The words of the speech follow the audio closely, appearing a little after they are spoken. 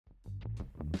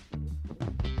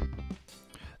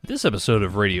This episode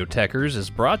of Radio Techers is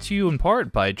brought to you in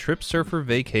part by Trip Surfer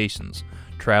Vacations.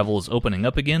 Travel is opening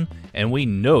up again, and we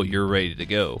know you're ready to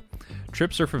go.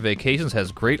 Trip Surfer Vacations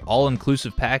has great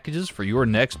all-inclusive packages for your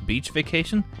next beach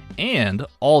vacation and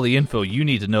all the info you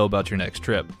need to know about your next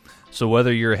trip. So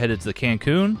whether you're headed to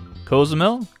Cancun,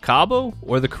 Cozumel, Cabo,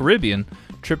 or the Caribbean,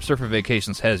 Trip Surfer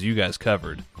Vacations has you guys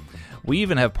covered. We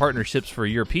even have partnerships for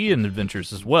European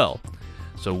adventures as well.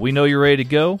 So we know you're ready to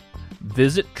go.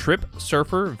 Visit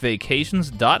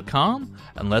TripSurferVacations.com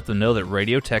and let them know that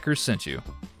Radio Techers sent you.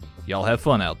 Y'all have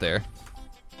fun out there.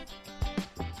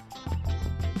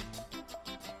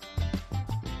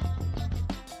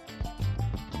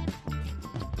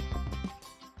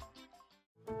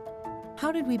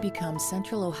 How did we become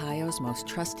Central Ohio's most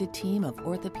trusted team of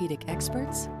orthopedic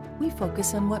experts? We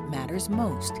focus on what matters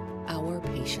most, our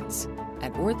patients.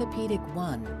 At Orthopedic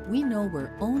One, we know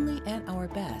we're only at our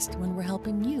best when we're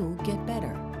helping you get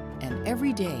better. And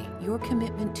every day, your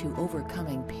commitment to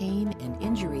overcoming pain and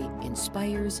injury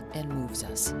inspires and moves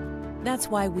us. That's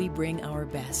why we bring our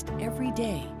best every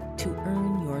day to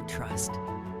earn your trust.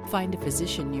 Find a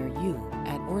physician near you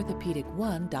at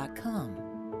orthopedic1.com.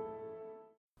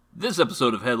 This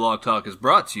episode of Headlock Talk is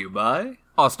brought to you by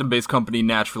Austin-based company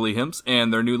Naturally Hemp's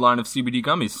and their new line of CBD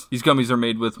gummies. These gummies are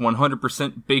made with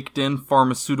 100% baked-in,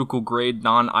 pharmaceutical-grade,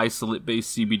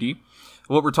 non-isolate-based CBD.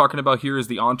 What we're talking about here is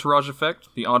the entourage effect.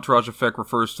 The entourage effect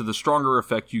refers to the stronger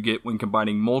effect you get when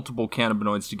combining multiple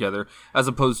cannabinoids together, as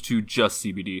opposed to just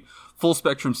CBD.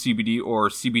 Full-spectrum CBD, or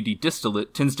CBD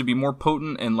distillate, tends to be more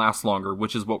potent and lasts longer,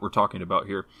 which is what we're talking about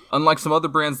here. Unlike some other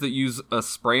brands that use a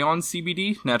spray-on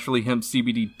CBD, Naturally Hemp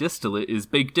CBD distillate is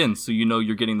baked in, so you know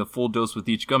you're getting the full dose with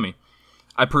each gummy.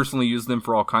 I personally use them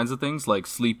for all kinds of things, like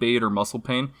sleep aid or muscle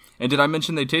pain. And did I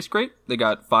mention they taste great? They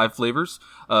got 5 flavors,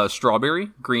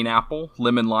 strawberry, green apple,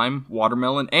 lemon lime,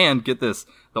 watermelon, and get this,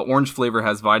 the orange flavor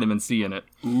has vitamin C in it.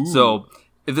 Ooh. So,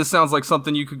 if this sounds like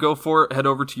something you could go for, head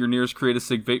over to your nearest Create a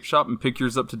Sig vape shop and pick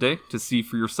yours up today to see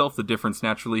for yourself the difference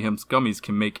Naturally Hemp's gummies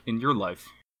can make in your life.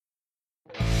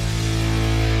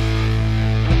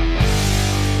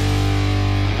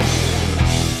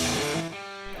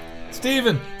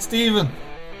 Steven,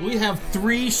 we have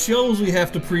 3 shows we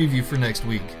have to preview for next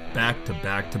week. Back to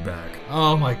back to back.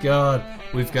 Oh my god.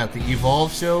 We've got the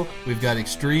Evolve show, we've got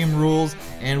Extreme Rules,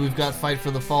 and we've got Fight for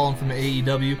the Fallen from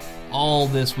AEW, all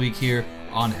this week here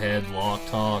on Headlock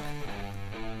Talk.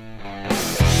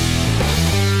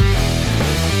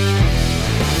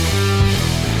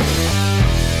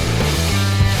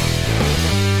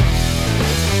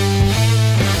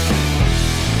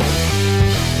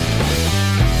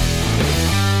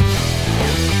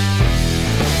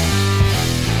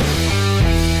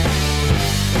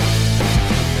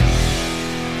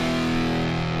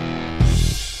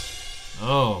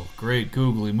 Great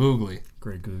googly moogly.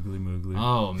 Great googly moogly.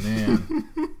 Oh, man.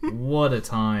 What a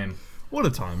time. What a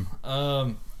time.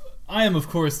 I am, of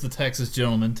course, the Texas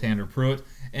gentleman, Tanner Pruitt,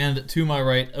 and to my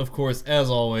right, of course, as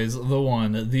always, the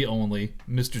one, the only,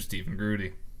 Mr. Stephen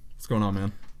Grudy. What's going on,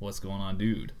 man? What's going on,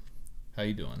 dude? How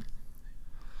you doing?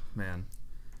 Man.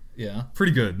 Yeah?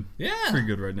 Pretty good. Yeah. Pretty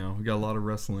good right now. We got a lot of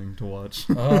wrestling to watch.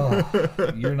 Oh,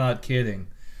 you're not kidding.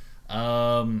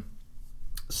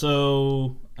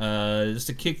 So, just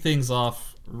to kick things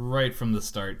off right from the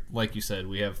start, like you said,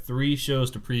 we have 3 shows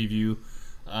to preview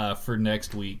for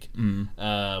next week.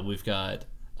 We've got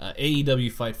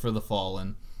AEW Fight for the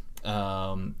Fallen.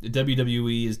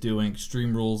 WWE is doing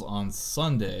Extreme Rules on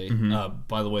Sunday.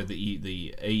 By the way,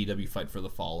 the AEW Fight for the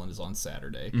Fallen is on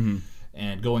Saturday.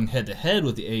 And going head-to-head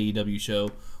with the AEW show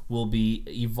will be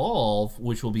Evolve,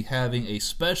 which will be having a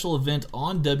special event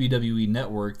on WWE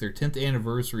Network, their 10th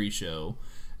anniversary show.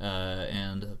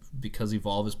 And because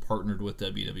Evolve is partnered with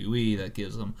WWE, that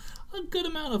gives them a good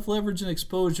amount of leverage and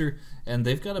exposure. And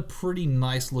they've got a pretty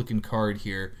nice looking card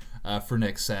here for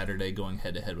next Saturday, going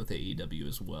head to head with AEW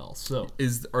as well. So,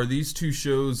 are these 2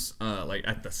 shows like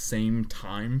at the same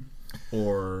time,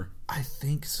 or I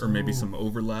think so, or maybe some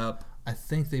overlap? I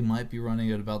think they might be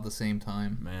running at about the same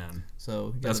time. Man,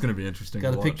 so that's going to be interesting.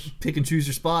 Got to pick and choose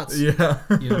your spots. Yeah,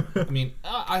 I mean,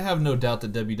 I have no doubt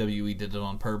that WWE did it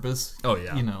on purpose. Oh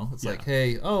yeah, it's like,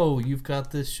 hey, you've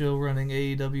got this show running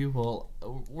AEW. Well,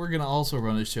 we're gonna also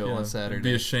run a show on Saturday. It'd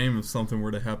be a shame if something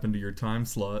were to happen to your time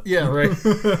slot. Yeah, right,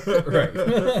 right.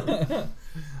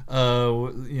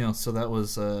 So that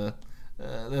was.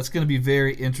 That's going to be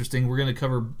very interesting. We're going to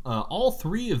cover all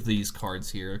 3 of these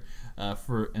cards here in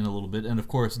a little bit, and of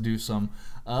course do some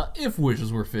if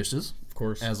wishes were fishes, of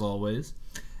course, as always.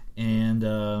 And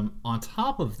on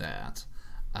top of that,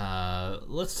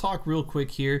 let's talk real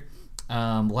quick here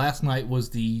Last night was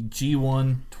the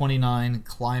G1 29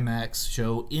 Climax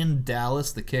show in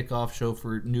Dallas, the kickoff show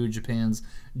for New Japan's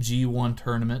G1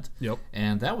 tournament. Yep.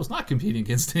 And that was not competing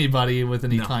against anybody with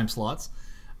any time slots.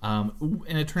 And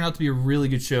it turned out to be a really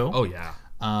good show. Oh, yeah.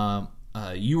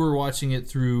 You were watching it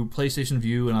through PlayStation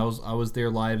View, and I was there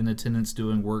live in attendance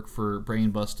doing work for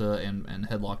Brain Busta and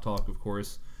Headlock Talk, of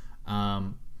course.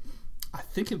 I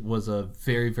think it was a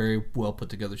very, very well put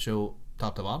together show,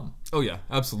 top to bottom. Oh yeah,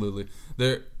 absolutely.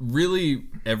 There really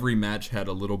every match had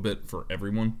a little bit for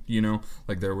everyone.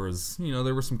 Like there were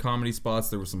some comedy spots,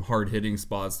 there were some hard hitting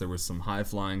spots, there were some high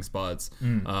flying spots.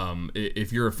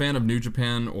 If you're a fan of New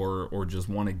Japan or just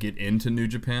want to get into New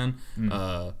Japan,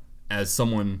 as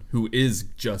someone who is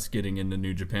just getting into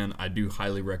New Japan, I do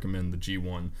highly recommend the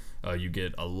G1. You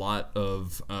get a lot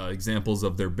of examples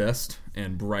of their best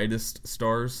and brightest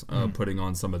stars putting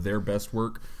on some of their best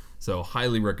work. So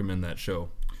highly recommend that show.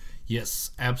 Yes,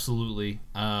 absolutely.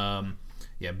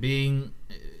 Being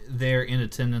there in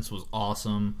attendance was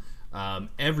awesome.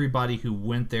 Everybody who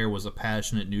went there was a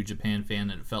passionate New Japan fan,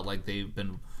 and it felt like they've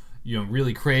been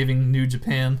really craving New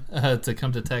Japan to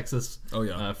come to Texas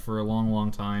for a long,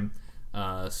 long time.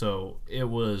 So it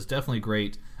was definitely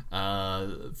great.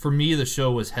 For me, the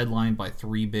show was headlined by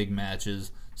 3 big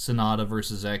matches. Sonata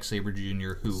versus Zack Sabre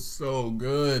Jr., who... So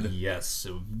good. Yes,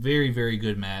 a very, very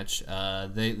good match.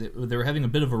 They were having a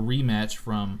bit of a rematch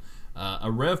from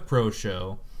a Rev Pro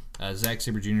show. Zack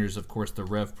Sabre Jr. is, of course, the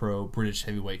Rev Pro British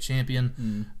Heavyweight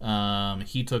Champion.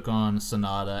 He took on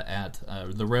Sonata at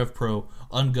the Rev Pro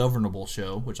Ungovernable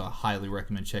show, which I highly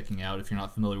recommend checking out if you're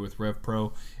not familiar with Rev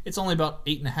Pro. It's only about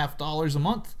 $8.50 a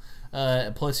month.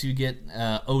 Plus you get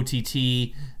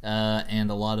OTT and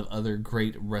a lot of other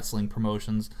great wrestling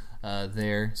promotions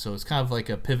there. So it's kind of like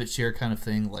a pivot share kind of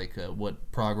thing, like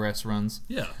what Progress runs.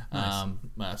 Yeah,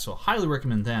 nice. So highly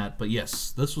recommend that. But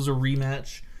yes, this was a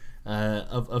rematch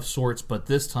of sorts, but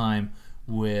this time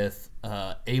with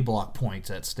A block points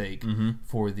at stake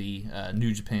for the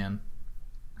New Japan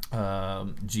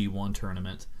G1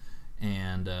 tournament.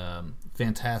 And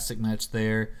fantastic match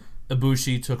there.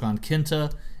 Ibushi took on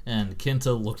Kenta, and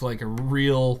Kenta looked like a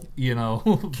real,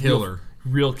 killer.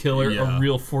 Real killer, a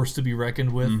real force to be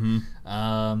reckoned with.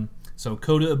 So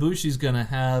Kota Ibushi's going to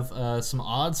have some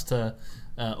odds to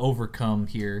overcome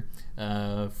here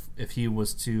if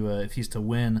he's to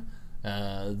win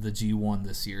the G1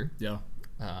 this year. Yeah.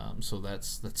 So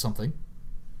that's something.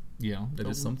 That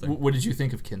is something. What did you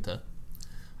think of Kenta?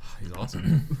 He's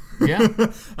awesome. Yeah.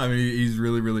 I mean, he's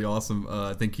really, really awesome.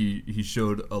 I think he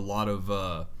showed a lot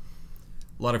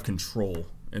of control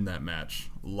in that match.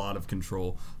 A lot of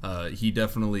control. He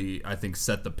definitely, I think,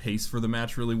 set the pace for the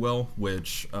match really well,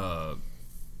 which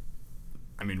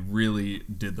really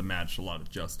did the match a lot of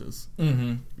justice.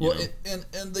 Well,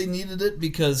 and they needed it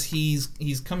because he's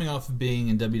coming off of being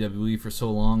in WWE for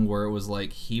so long, where it was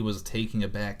like he was taking a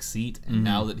back seat, and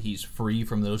now that he's free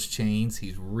from those chains,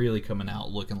 he's really coming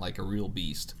out looking like a real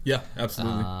beast. Yeah,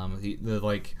 absolutely.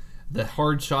 The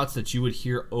hard shots that you would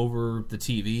hear over the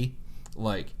TV,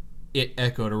 like it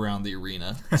echoed around the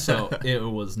arena, so it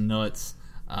was nuts.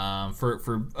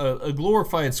 For a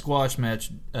glorified squash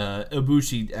match,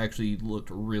 Ibushi actually looked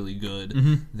really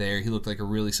good there. He looked like a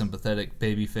really sympathetic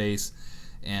babyface,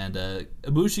 and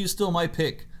Ibushi is still my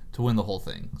pick to win the whole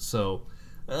thing. So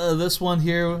this one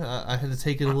here, I had to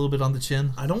take it a little bit on the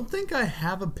chin. I don't think I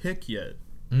have a pick yet.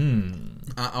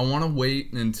 I want to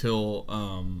wait until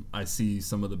I see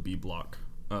some of the B block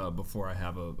before I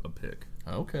have a pick.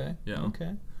 Okay. Yeah.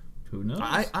 Okay. Who knows?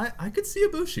 I could see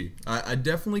Ibushi. I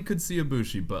definitely could see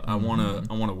Ibushi, but I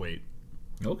wanna wait.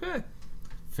 Okay.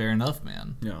 Fair enough,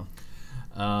 man. Yeah.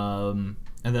 And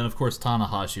then of course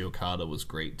Tanahashi Okada was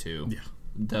great too. Yeah.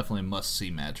 Definitely a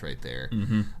must-see match right there.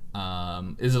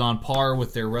 Is it on par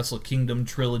with their Wrestle Kingdom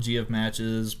trilogy of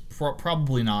matches?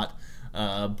 Probably not.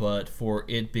 But for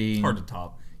it being hard to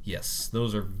top. Yes,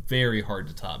 those are very hard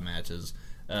to top matches.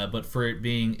 But for it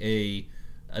being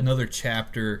another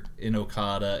chapter in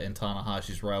Okada and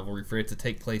Tanahashi's rivalry, for it to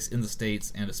take place in the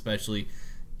States and especially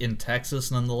in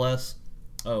Texas, nonetheless,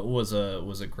 was a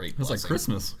great blessing. It was like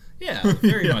Christmas. Yeah,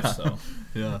 very much so.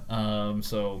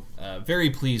 Yeah. Very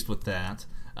pleased with that.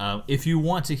 If you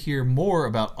want to hear more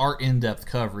about our in-depth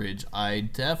coverage, I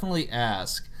definitely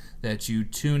ask that you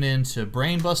tune in to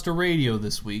Brainbuster Radio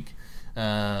this week.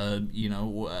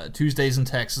 Tuesdays in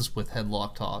Texas with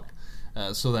Headlock Talk.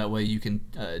 So that way you can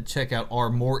check out our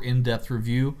more in-depth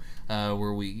review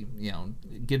where we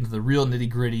get into the real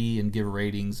nitty-gritty and give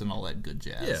ratings and all that good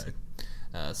jazz.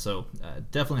 Yeah. So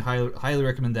definitely highly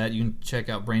recommend that. You can check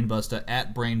out Brainbuster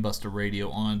at Brainbuster Radio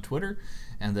on Twitter.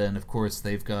 And then, of course,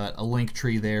 they've got a link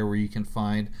tree there where you can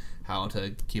find how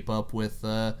to keep up with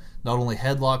not only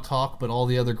Headlock Talk, but all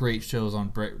the other great shows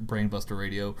on Brainbuster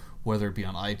Radio, whether it be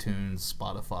on iTunes,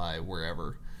 Spotify,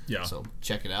 wherever. Yeah. So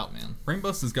check it out, man.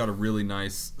 Brainbust has got a really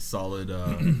nice, solid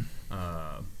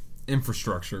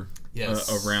infrastructure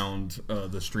around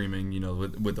the streaming.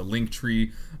 With the link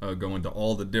tree going to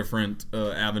all the different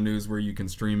avenues where you can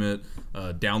stream it,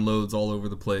 downloads all over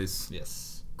the place.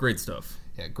 Yes. Great stuff.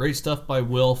 Yeah, great stuff by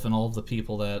Wilf and all of the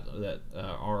people that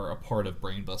are a part of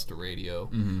Brainbuster Radio.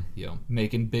 Mm-hmm.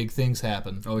 Making big things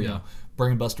happen. Oh yeah.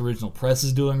 Brainbuster Original Press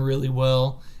is doing really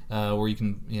well, where you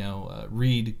can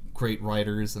read great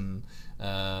writers and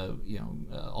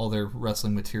all their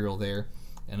wrestling material there,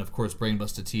 and of course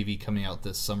Brainbuster TV coming out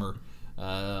this summer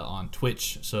on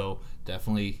Twitch. So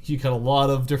definitely you got a lot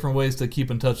of different ways to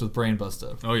keep in touch with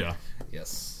Brainbuster. Oh yeah.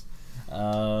 Yes.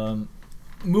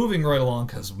 Moving right along,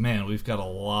 because, man, we've got a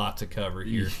lot to cover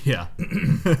here. Yeah.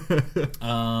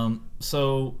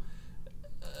 So,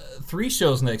 3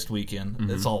 shows next weekend. Mm-hmm.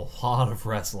 It's a lot of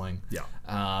wrestling. Yeah.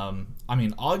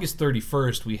 August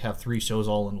 31st, we have 3 shows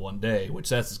all in one day, which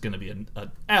that's going to be an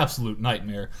absolute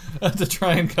nightmare to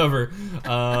try and cover.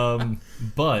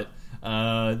 But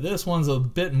this one's a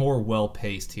bit more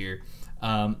well-paced here.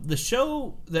 The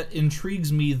show that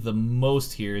intrigues me the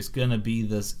most here is going to be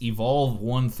this Evolve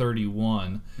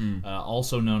 131,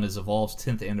 also known as Evolve's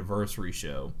 10th anniversary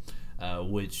show,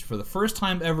 which for the first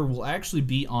time ever will actually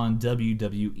be on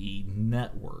WWE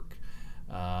Network.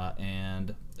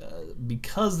 And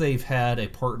because they've had a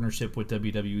partnership with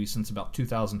WWE since about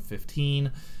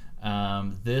 2015,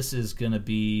 this is going to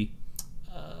be,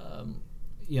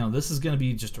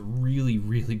 just a really,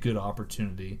 really good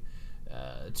opportunity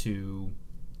to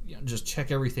just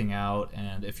check everything out.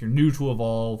 And if you're new to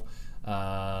Evolve,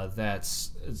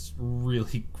 it's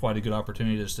really quite a good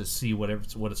opportunity just to see what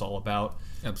it's all about.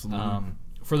 Absolutely.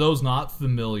 For those not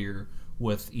familiar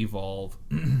with Evolve,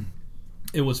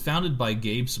 it was founded by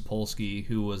Gabe Sapolsky,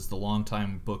 who was the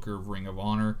longtime booker of Ring of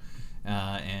Honor,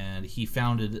 and he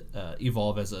founded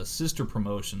Evolve as a sister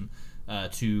promotion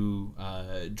to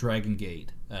Dragon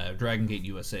Gate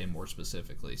USA more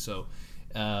specifically. So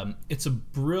it's a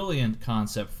brilliant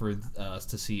concept for us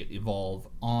to see it evolve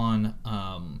on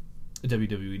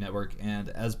WWE Network, and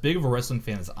as big of a wrestling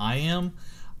fan as I am,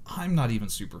 I'm not even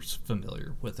super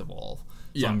familiar with Evolve.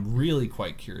 So I'm really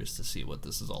quite curious to see what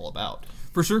this is all about.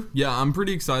 For sure. Yeah, I'm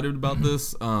pretty excited about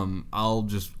this. I'll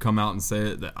just come out and say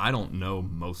it that I don't know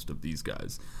most of these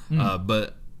guys.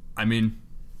 But, I mean,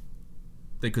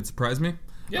 they could surprise me.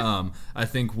 Yeah. I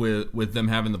think with them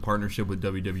having the partnership with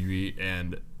WWE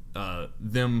and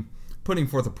them putting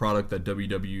forth a product that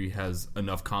WWE has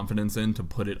enough confidence in to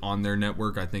put it on their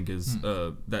network, I think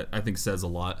that I think says a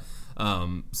lot.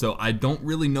 So I don't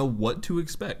really know what to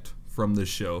expect from this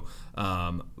show,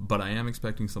 but I am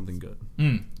expecting something good.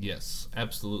 Yes,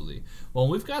 absolutely. Well,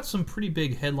 we've got some pretty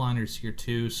big headliners here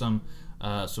too. Some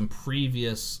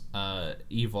previous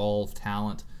Evolve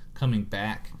talent coming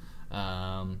back.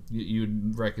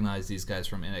 You'd recognize these guys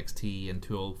from NXT and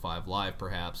 205 Live,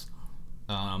 perhaps.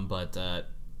 But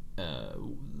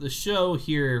the show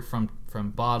here from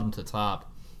bottom to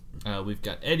top, we've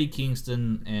got Eddie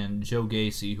Kingston and Joe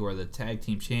Gacy, who are the tag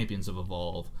team champions of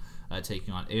Evolve,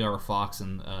 taking on AR Fox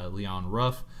and Leon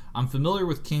Ruff. I'm familiar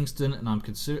with Kingston, and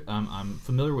I'm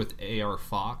familiar with AR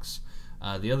Fox.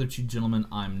 The other 2 gentlemen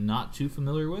I'm not too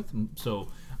familiar with. So,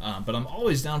 but I'm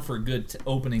always down for a good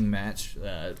opening match.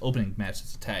 Opening match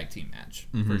is a tag team match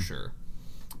for sure.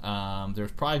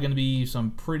 There's probably going to be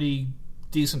some pretty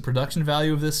decent production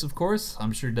value of this, of course.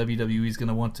 I'm sure WWE is going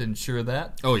to want to ensure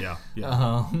that. Oh, yeah.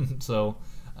 So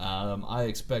I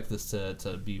expect this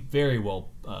to be very well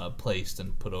placed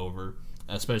and put over,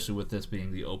 especially with this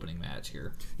being the opening match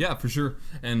here. Yeah, for sure.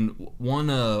 And one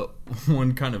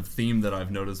kind of theme that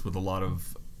I've noticed with a lot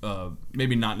of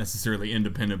maybe not necessarily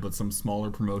independent, but some smaller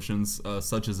promotions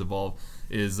such as Evolve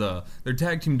is their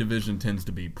tag team division tends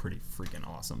to be pretty freaking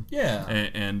awesome. Yeah.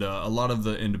 And a lot of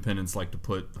the independents like to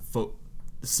put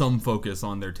some focus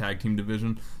on their tag team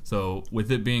division. So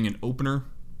with it being an opener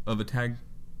of a tag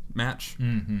match,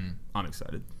 I'm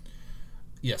excited.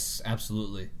 Yes,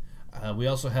 absolutely. We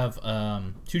also have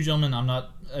 2 gentlemen I'm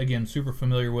not, again, super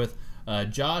familiar with.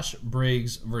 Josh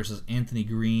Briggs versus Anthony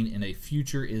Green in a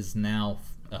Future Is Now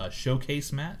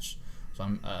showcase match.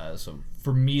 So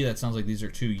for me, that sounds like these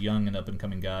are 2 young and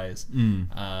up-and-coming guys.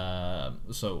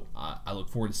 So I look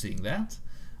forward to seeing that.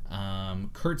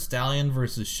 Kurt Stallion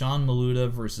versus Sean Maluda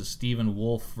versus Stephen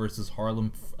Wolf versus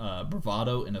Harlem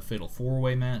Bravado in a Fatal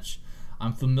 4-Way match.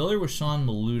 I'm familiar with Sean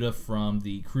Maluda from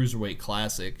the Cruiserweight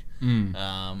Classic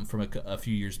from a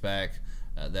few years back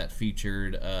that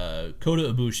featured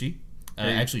Kota Ibushi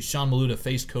Actually, Sean Maluta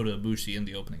faced Kota Ibushi in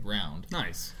the opening round.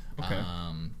 Nice. Okay.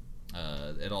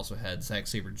 It also had Zack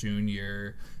Sabre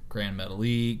Jr., Grand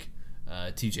Metalik,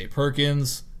 T.J.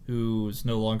 Perkins, who is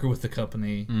no longer with the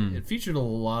company. It featured a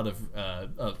lot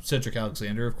of Cedric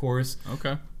Alexander, of course.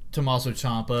 Okay. Tommaso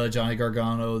Ciampa, Johnny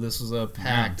Gargano. This was a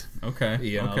packed,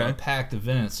 Okay. a packed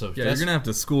event. So Yeah, you're gonna have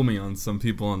to school me on some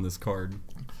people on this card.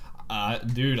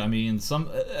 dude. I mean,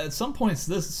 at some points,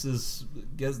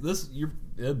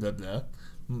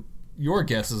 your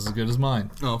guess is as good as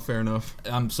mine. Oh, fair enough.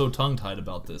 I'm so tongue tied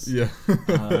about this. Yeah.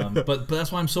 But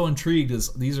that's why I'm so intrigued.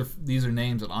 Is these are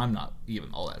names that I'm not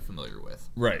even all that familiar with.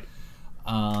 Right.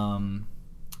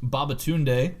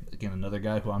 Babatunde, again another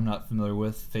guy who I'm not familiar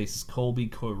with, faces Colby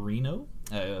Corino.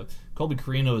 Colby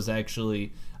Corino is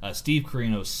actually Steve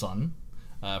Corino's son,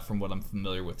 from what I'm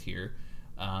familiar with here.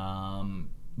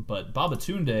 But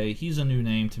Babatunde, he's a new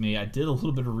name to me. I did a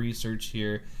little bit of research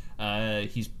here.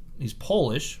 He's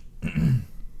Polish,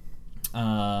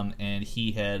 and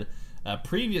he had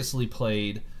previously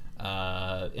played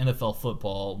NFL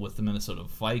football with the Minnesota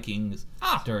Vikings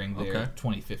during their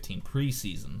 2015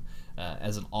 preseason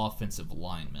as an offensive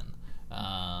lineman.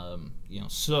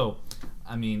 So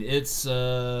I mean, it's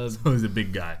So he's a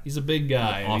big guy. he's a big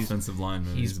guy. An offensive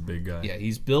lineman. He's a big guy. Yeah,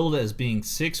 he's billed as being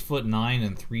 6'9"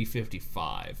 and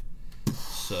 355.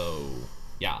 So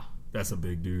yeah, That's a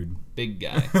big dude. big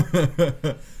guy.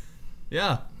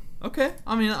 Yeah. Okay.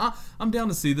 I mean, I'm down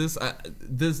to see this.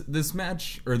 This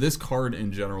match, or this card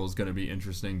in general, is going to be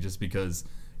interesting just because,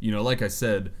 like I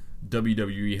said,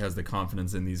 WWE has the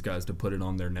confidence in these guys to put it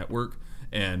on their network.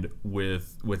 And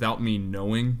without me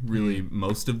knowing really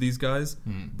most of these guys,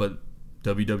 but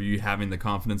WWE having the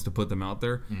confidence to put them out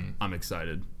there, I'm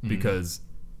excited because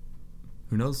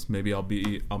who knows? Maybe I'll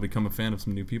become a fan of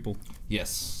some new people.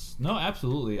 Yes. No,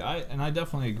 absolutely. I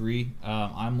definitely agree.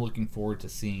 I'm looking forward to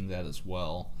seeing that as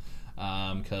well.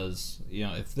 Because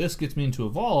if this gets me into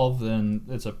Evolve, then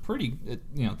it's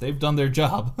they've done their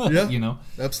job. Yeah.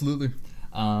 Absolutely.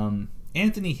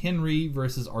 Anthony Henry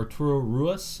versus Arturo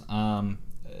Ruas.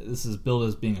 This is billed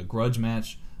as being a grudge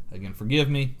match. Again, forgive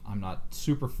me. I'm not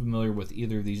super familiar with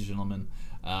either of these gentlemen.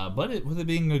 But with it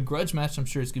being a grudge match, I'm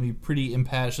sure it's going to be pretty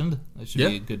impassioned. It should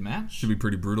be a good match. Should be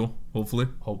pretty brutal, hopefully.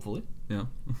 Yeah.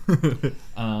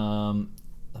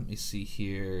 Let me see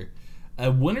here. A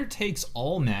winner takes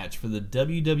all match for the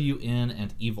WWN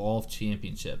and Evolve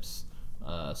Championships.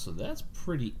 So that's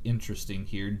pretty interesting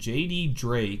here. JD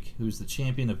Drake, who's the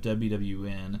champion of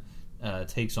WWN,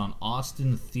 takes on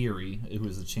Austin Theory, who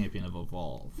is the champion of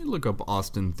Evolve. Let me look up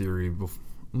Austin Theory. The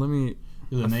name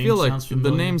I feel like sounds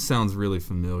familiar? the name sounds really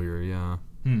familiar. Yeah.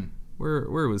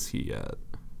 Where was he at?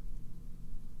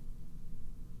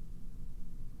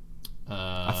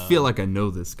 I feel like I know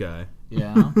this guy.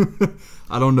 Yeah.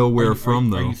 I don't know where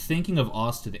from though. Are you thinking of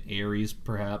Austin Aries,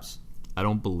 perhaps? I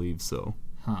don't believe so.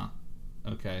 Huh.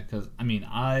 Okay, because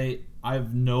I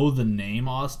know the name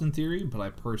Austin Theory, but I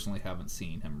personally haven't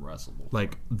seen him wrestle before.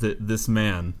 Like this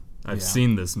man. I've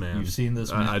seen this man. You've seen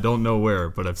this man? I don't know where,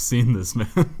 but I've seen this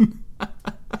man.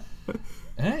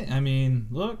 Hey, I mean,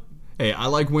 look. Hey, I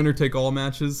like winner take all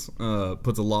matches.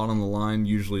 Puts a lot on the line.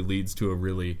 Usually leads to a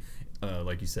really,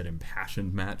 like you said,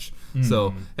 impassioned match.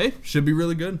 So hey, should be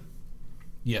really good.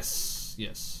 Yes.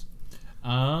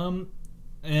 And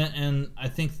I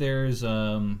think there's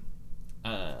a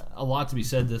lot to be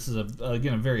said. This is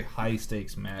again a very high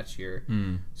stakes match here.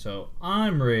 So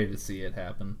I'm ready to see it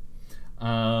happen.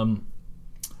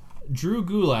 Drew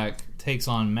Gulak takes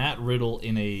on Matt Riddle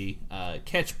in a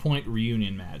Catch Point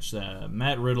reunion match.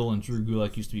 Matt Riddle and Drew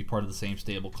Gulak used to be part of the same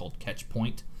stable called Catch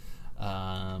Point.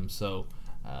 So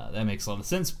that makes a lot of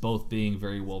sense, both being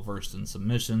very well versed in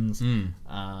submissions.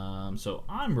 So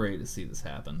I'm ready to see this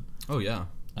happen. Oh yeah.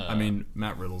 I mean,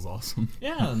 Matt Riddle's awesome.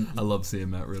 Yeah. I love seeing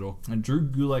Matt Riddle. And Drew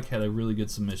Gulak had a really good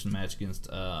submission match against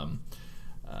Kushida.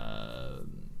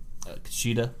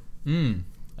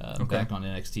 Back on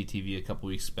NXT TV a couple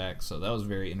weeks back, so that was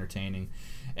very entertaining.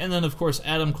 And then, of course,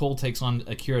 Adam Cole takes on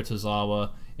Akira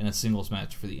Tozawa in a singles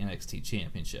match for the NXT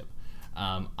Championship.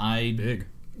 Big.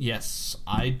 Yes,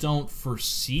 I don't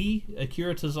foresee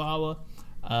Akira Tozawa,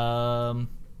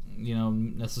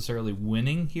 necessarily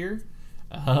winning here,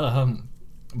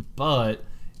 but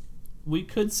we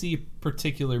could see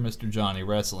particular Mr. Johnny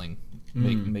Wrestling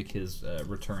make his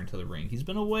return to the ring. He's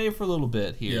been away for a little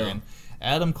bit here, and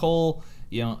Adam Cole.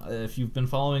 If you've been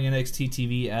following NXT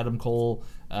TV, Adam Cole,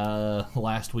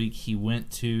 last week he went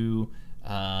to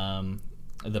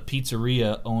the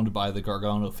pizzeria owned by the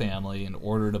Gargano family and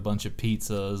ordered a bunch of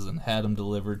pizzas and had them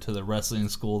delivered to the wrestling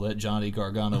school that Johnny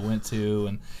Gargano went to.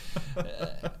 And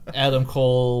Adam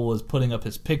Cole was putting up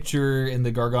his picture in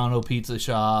the Gargano pizza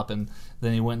shop, and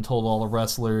then he went and told all the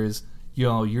wrestlers,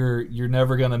 you're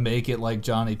never gonna make it like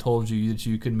Johnny told you that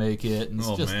you could make it. And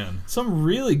it's just some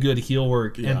really good heel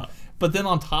work. Yeah. But then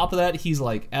on top of that, he's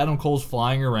like, Adam Cole's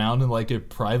flying around in like a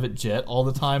private jet all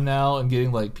the time now and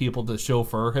getting like people to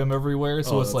chauffeur him everywhere.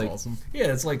 So it's like, awesome.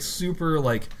 Yeah, it's like super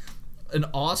like an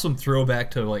awesome throwback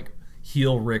to like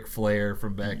heel Ric Flair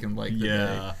from back in like the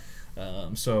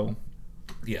day. So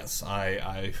yes,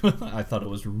 I I thought it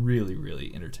was really,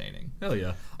 really entertaining. Hell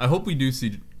yeah! I hope we do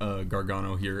see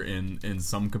Gargano here in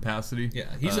some capacity.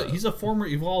 Yeah, he's a former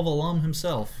Evolve alum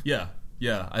himself.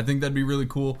 Yeah, I think that'd be really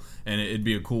cool, and it'd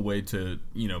be a cool way to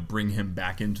bring him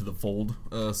back into the fold,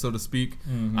 so to speak.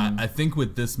 Mm-hmm. I think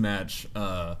with this match,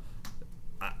 I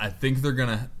think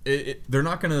they're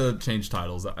not gonna change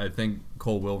titles. I think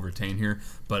Cole will retain here,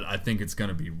 but I think it's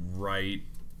gonna be right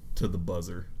to the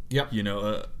buzzer. Yep.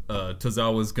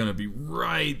 Tozawa's gonna be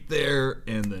right there,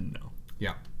 and then no.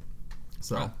 Yeah.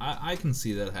 So I can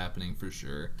see that happening for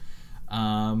sure.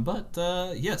 But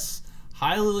yes.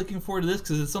 Highly looking forward to this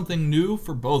because it's something new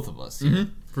for both of us.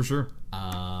 Mm-hmm, for sure.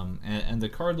 And the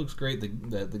card looks great.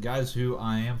 The guys who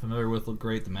I am familiar with look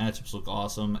great. The matchups look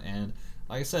awesome. And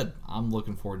like I said, I'm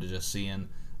looking forward to just seeing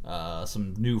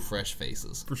some new, fresh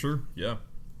faces. For sure, yeah.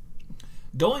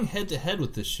 Going head-to-head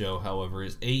with this show, however,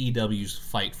 is AEW's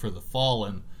Fight for the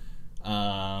Fallen,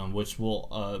 which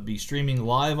will be streaming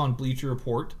live on Bleacher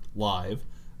Report, live.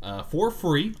 For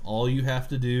free. All you have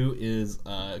to do is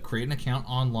create an account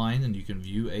online, and you can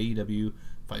view AEW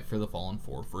Fight for the Fallen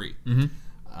for free.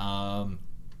 Mm-hmm.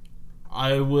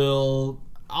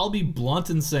 I'll be blunt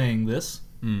in saying this.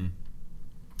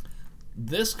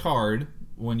 This card,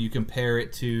 when you compare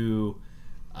it to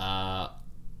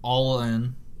All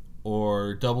In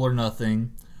or Double or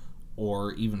Nothing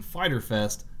or even Fyter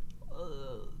Fest,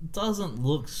 doesn't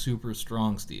look super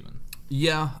strong, Steven.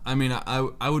 Yeah, I mean,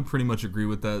 I would pretty much agree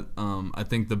with that. I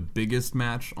think the biggest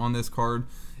match on this card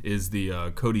is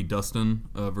the Cody Dustin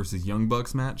versus Young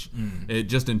Bucks match. It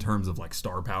just in terms of like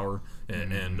star power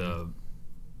and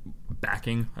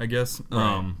backing, I guess.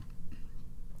 Right.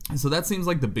 So that seems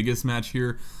like the biggest match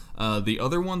here. The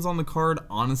other ones on the card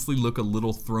honestly look a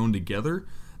little thrown together.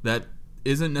 That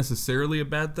isn't necessarily a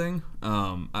bad thing.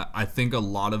 I think a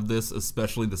lot of this,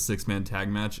 especially the 6-man tag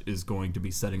match, is going to be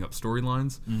setting up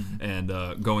storylines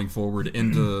and going forward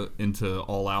into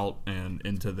All Out and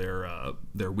into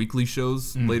their weekly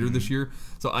shows later this year.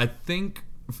 So I think,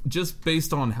 just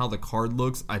based on how the card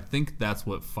looks, I think that's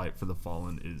what Fight for the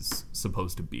Fallen is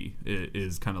supposed to be. It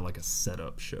is kind of like a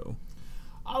setup show.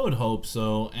 I would hope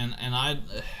so, and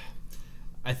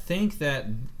I think that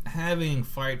having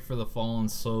Fight for the Fallen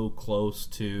so close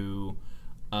to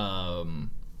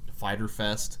Fyter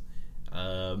Fest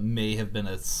may have been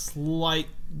a slight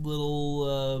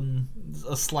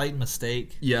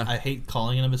mistake. Yeah, I hate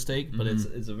calling it a mistake, but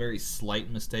it's a very slight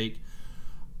mistake,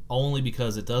 only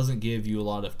because it doesn't give you a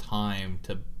lot of time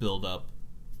to build up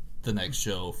the next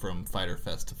show from Fyter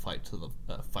Fest to Fight for the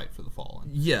Fallen.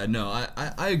 Yeah, no,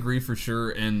 I agree for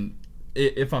sure, and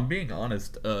if I'm being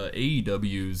honest,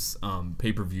 AEW's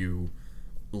pay-per-view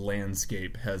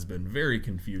landscape has been very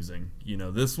confusing.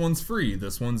 This one's free,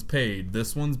 this one's paid,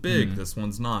 this one's big, this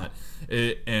one's not.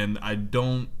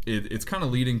 It's kind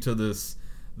of leading to this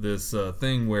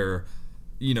thing where,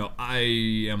 I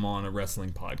am on a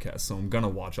wrestling podcast, so I'm going to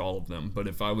watch all of them. But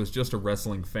if I was just a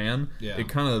wrestling fan, it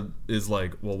kind of is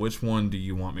like, well, which one do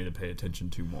you want me to pay attention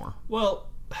to more? Well,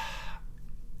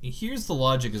 here's the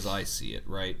logic as I see it,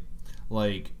 right?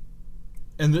 Like,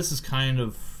 and this is kind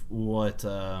of what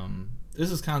this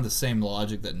is kind of the same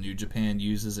logic that New Japan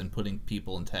uses in putting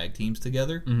people in tag teams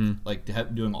together. Like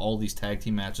doing all these tag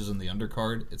team matches in the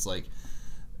undercard. It's like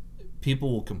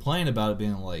people will complain about it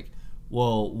being like,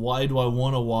 well, why do I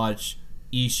want to watch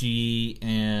Ishii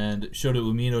and Shota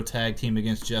Umino tag team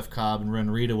against Jeff Cobb and Ren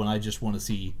Narita when I just want to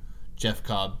see Jeff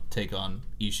Cobb take on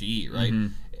Ishii, right?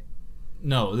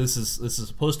 No, this is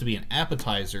supposed to be an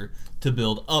appetizer to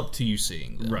build up to you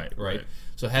seeing them. Right.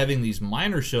 So having these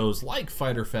minor shows like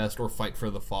Fyter Fest or Fight for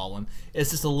the Fallen,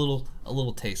 it's just a little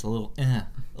taste, a little.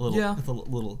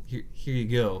 Here you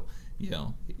go.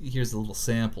 Here's a little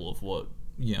sample of what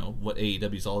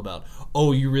AEW is all about.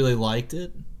 Oh, you really liked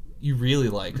it? You really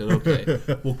liked it? Okay.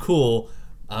 Well, cool.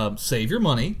 Save your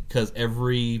money, because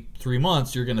every 3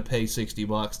 months you're going to pay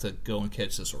 $60 to go and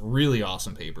catch this really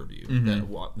awesome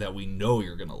that we know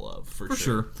you're going to love for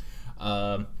sure.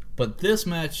 But this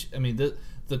match, I mean,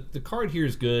 the the card here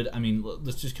is good. I mean,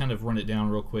 let's just kind of run it down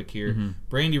real quick here.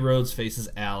 Brandy Rhodes faces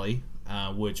Allie,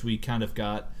 which we kind of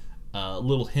got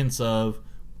little hints of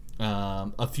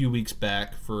a few weeks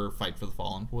back for Fight for the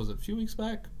Fallen. Was it a few weeks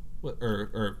back?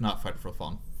 Or not Fight for the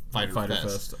Fallen. Fighter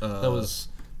Fest. That was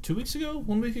 2 weeks ago?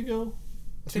 1 week ago?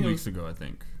 2 weeks ago, I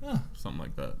think. Something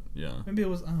like that. Yeah. Maybe it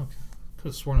was. I could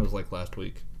have sworn it was like last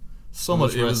week. So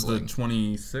much wrestling. It was the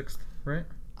 26th, right?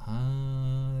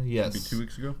 Yes. Maybe 2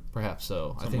 weeks ago. Perhaps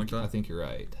so. Something like that. I think you're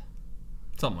right.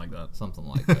 Something like that. Something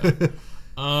like that.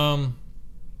 No,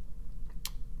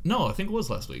 I think it was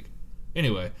last week.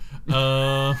 Anyway,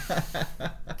 no,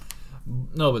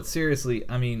 but seriously,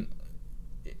 I mean,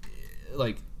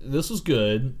 like, this was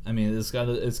good. I mean, it's got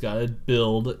a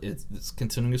build. It's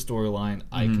continuing a storyline.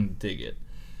 I can dig it.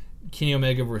 Kenny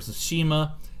Omega versus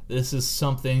CIMA. This is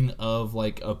something of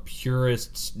like a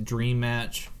purist's dream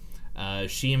match.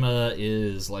 CIMA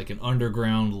is like an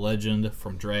underground legend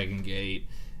from Dragon Gate.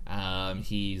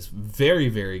 He's very,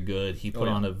 very good. He put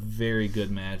on a very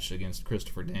good match against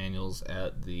Christopher Daniels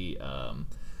at the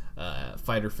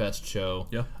Fyter Fest show.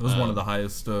 Yeah, it was one of the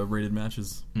highest rated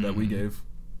matches that we gave.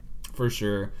 For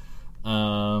sure.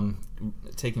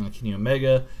 Taking on Kenny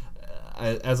Omega.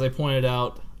 As I pointed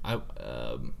out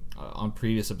on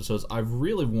previous episodes, I've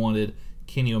really wanted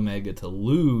Kenny Omega to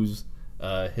lose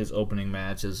his opening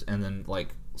matches and then like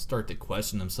start to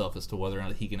question himself as to whether or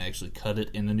not he can actually cut it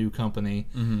in the new company,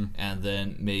 and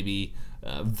then maybe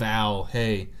vow,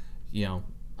 hey, you know,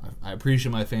 I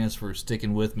appreciate my fans for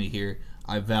sticking with me here.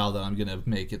 I vow that I'm going to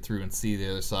make it through and see the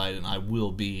other side, and I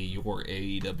will be your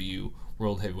AEW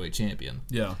World Heavyweight Champion.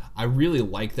 Yeah. I really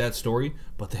like that story,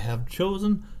 but they have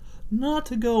chosen not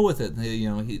to go with it.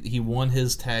 He won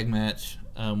his tag match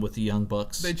with the Young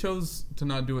Bucks. They chose to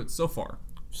not do it so far.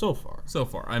 So far.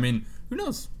 I mean, who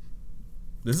knows?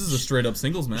 This is a straight-up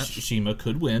singles match. CIMA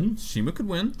could win.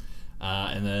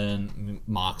 And then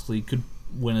Moxley could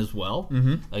win as well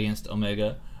against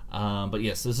Omega. But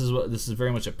yes, this is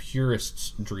very much a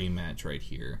purist's dream match right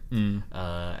here.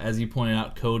 As you pointed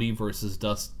out, Cody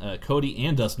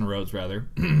and Dustin Rhodes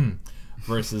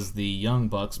versus the Young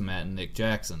Bucks, Matt and Nick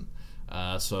Jackson.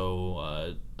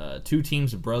 So two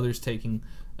teams of brothers taking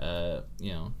to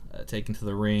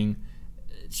the ring.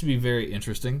 It should be very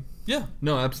interesting. Yeah,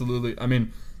 no, absolutely. I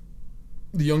mean,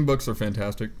 the Young Bucks are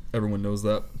fantastic. Everyone knows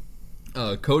that.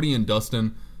 Cody and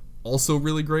Dustin, also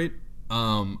really great.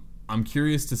 I'm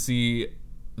curious to see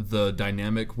the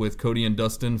dynamic with Cody and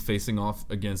Dustin facing off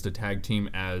against a tag team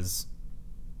as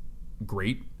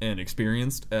great and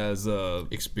experienced as the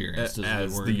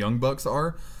Young Bucks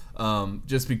are.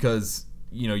 Just because,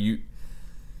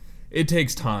 it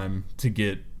takes time to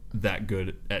get that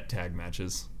good at tag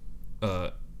matches.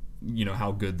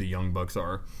 How good the Young Bucks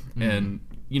are. And,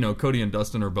 Cody and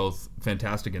Dustin are both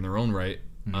fantastic in their own right.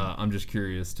 I'm just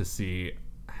curious to see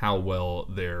how well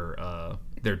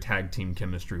their tag team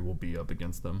chemistry will be up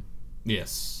against them.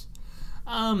 Yes.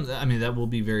 I mean, that will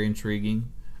be very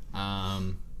intriguing.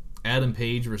 Adam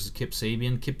Page versus Kip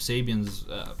Sabian. Kip Sabian's,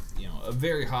 a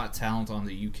very hot talent on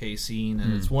the UK scene,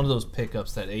 and it's one of those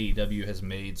pickups that AEW has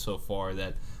made so far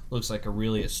that looks like a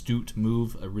really astute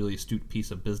move, a really astute piece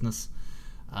of business.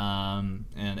 And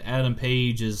Adam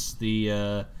Page is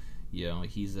the,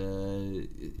 he's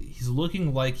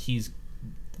looking like he's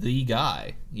the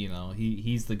guy.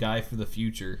 He's the guy for the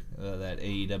future that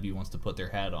AEW wants to put their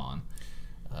hat on.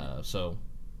 So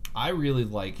I really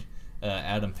like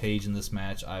Adam Page in this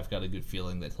match. I've got a good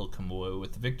feeling that he'll come away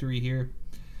with the victory here.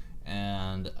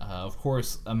 And of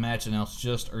course, a match announced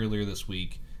just earlier this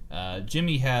week.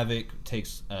 Jimmy Havoc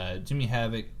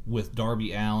with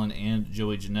Darby Allin and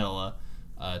Joey Janela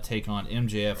take on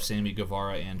MJF, Sammy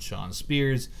Guevara, and Shawn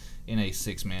Spears in a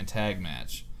 6-man tag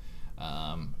match.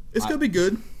 It's going to be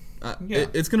good. Yeah.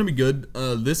 It's going to be good.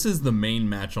 This is the main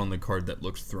match on the card that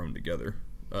looks thrown together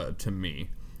to me.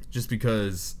 Just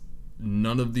because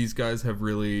none of these guys have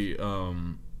really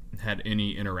had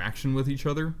any interaction with each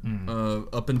other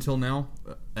up until now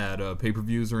at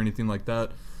pay-per-views or anything like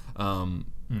that.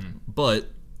 But,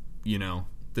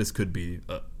 this could be,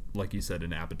 like you said,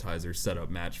 an appetizer setup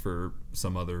match for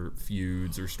some other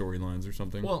feuds or storylines or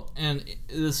something. Well, and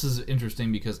this is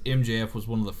interesting because MJF was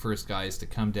one of the first guys to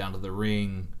come down to the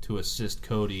ring to assist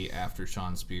Cody after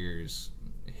Shawn Spears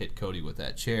hit Cody with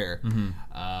that chair.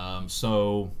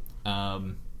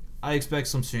 I expect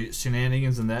some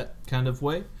shenanigans in that kind of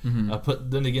way.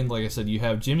 But then again, like I said, you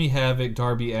have Jimmy Havoc,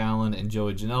 Darby Allin, and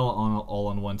Joey Janela all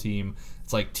on one team.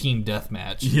 It's like team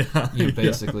deathmatch,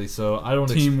 basically. So I don't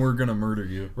we're gonna murder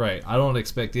you, right? I don't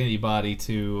expect anybody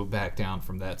to back down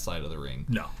from that side of the ring.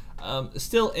 No.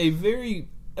 Still a very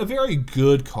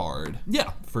good card.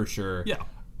 Yeah, for sure. Yeah.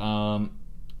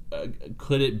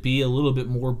 Could it be a little bit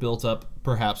more built up?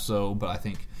 Perhaps so, but I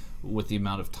think with the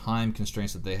amount of time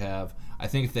constraints that they have, I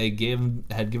think if they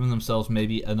had given themselves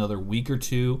maybe another week or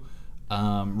two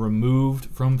removed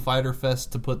from Fyter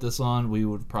Fest to put this on, we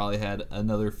would probably had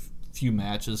another few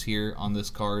matches here on this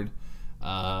card.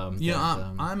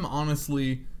 I'm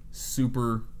honestly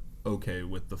super okay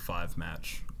with the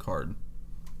 5-match card.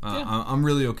 I'm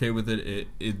really okay with it.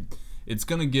 It's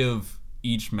gonna give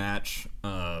each match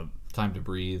time to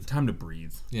breathe.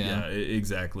 Yeah,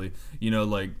 exactly.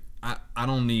 Like I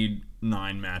don't need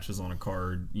 9 matches on a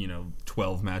card,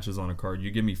 12 matches on a card. You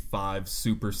give me 5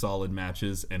 super solid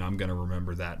matches, and I'm going to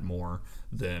remember that more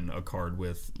than a card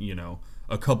with,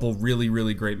 a couple really,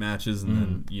 really great matches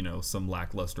and then, some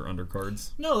lackluster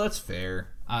undercards. No, that's fair.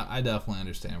 I definitely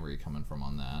understand where you're coming from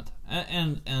on that.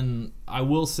 And I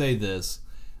will say this.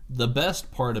 The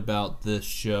best part about this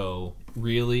show,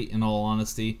 really, in all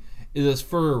honesty, is it's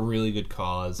for a really good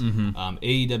cause.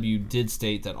 AEW did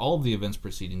state that all of the event's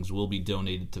proceedings will be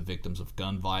donated to victims of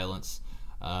gun violence.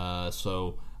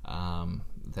 So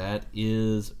that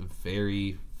is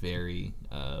very, very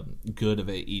good of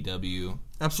AEW.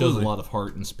 Absolutely. Shows a lot of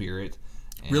heart and spirit.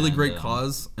 Really great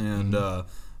cause. And,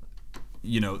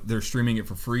 they're streaming it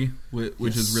for free,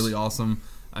 which is really awesome.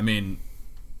 I mean,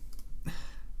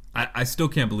 I still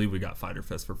can't believe we got Fyter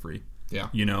Fest for free. Yeah.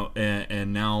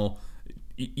 And now...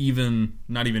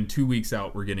 not even 2 weeks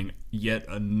out, we're getting yet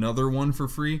another one for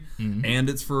free, and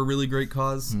it's for a really great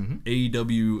cause.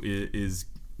 AEW is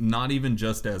not even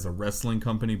just as a wrestling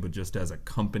company, but just as a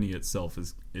company itself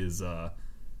is they're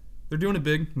doing it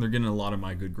big. They're getting a lot of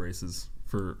my good graces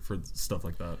for stuff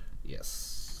like that.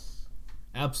 Yes,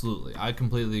 absolutely. I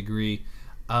completely agree.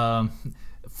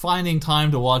 Finding time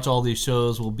to watch all these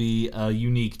shows will be a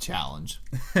unique challenge.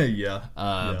 Yeah.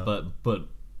 But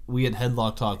we at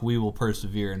Headlock Talk, we will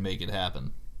persevere and make it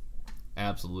happen.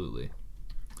 Absolutely.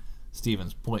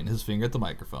 Steven's pointing his finger at the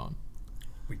microphone.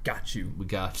 We got you. We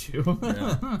got you.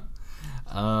 Yeah.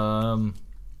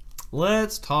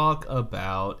 Let's talk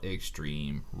about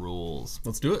Extreme Rules.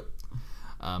 Let's do it.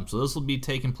 So this will be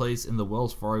taking place in the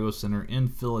Wells Fargo Center in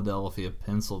Philadelphia,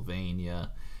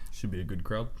 Pennsylvania. Should be a good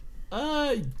crowd.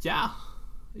 Yeah.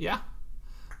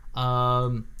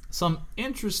 Some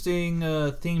interesting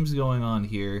themes going on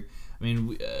here. I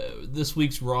mean, this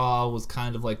week's Raw was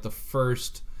kind of like the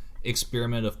first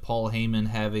experiment of Paul Heyman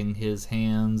having his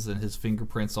hands and his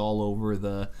fingerprints all over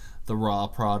the Raw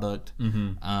product.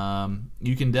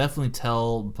 You can definitely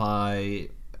tell by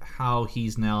how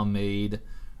he's now made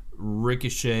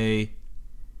Ricochet.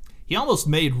 He almost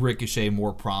made Ricochet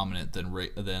more prominent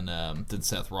than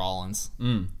Seth Rollins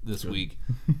this week.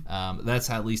 That's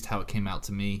at least how it came out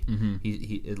to me.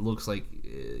 It looks like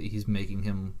he's making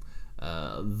him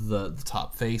the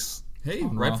top face. Hey,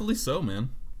 rightfully so, man.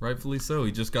 Rightfully so.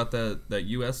 He just got that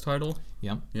U.S. title.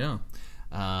 Yep. Yeah.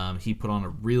 He put on a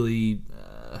really...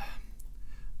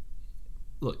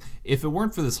 Look, if it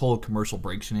weren't for this whole commercial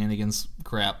break shenanigans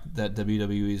crap that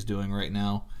WWE is doing right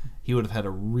now, he would have had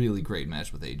a really great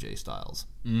match with AJ Styles.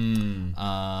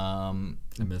 I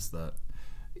missed that.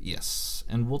 Yes,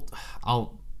 and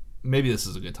maybe this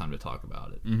is a good time to talk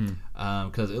about it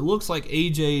because it looks like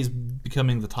AJ is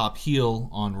becoming the top heel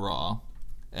on Raw,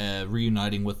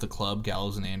 reuniting with the club.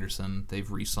 Gallows and Anderson, they've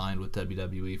re-signed with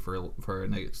WWE for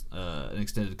an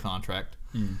extended contract.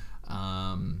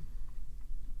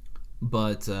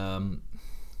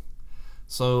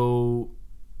 So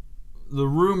the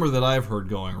rumor that I've heard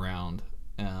going around,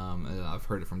 and I've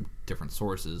heard it from different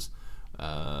sources,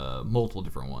 multiple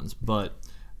different ones, but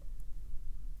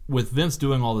with Vince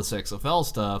doing all this XFL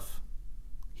stuff,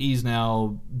 he's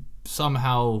now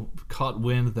somehow caught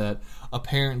wind that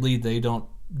apparently they don't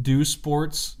do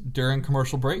sports during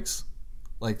commercial breaks.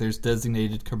 Like there's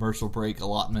designated commercial break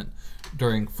allotment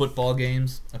during football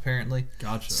games, apparently.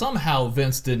 Gotcha. Somehow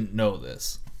Vince didn't know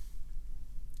this.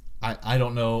 I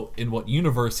don't know in what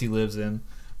universe he lives in,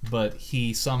 but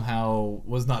he somehow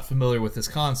was not familiar with this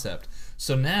concept.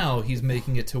 So now he's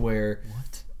making it to where...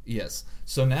 What? Yes.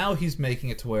 So now he's making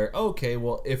it to where, okay,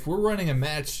 well, if we're running a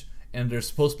match and there's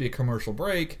supposed to be a commercial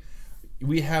break,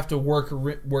 we have to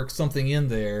work something in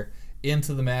there,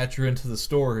 into the match or into the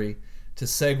story, to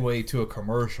segue to a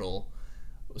commercial.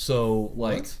 So,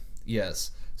 like... What? Yes.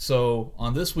 So,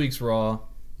 on this week's Raw,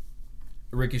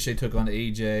 Ricochet took on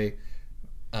AJ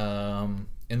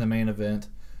in the main event.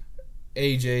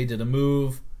 AJ did a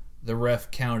move. The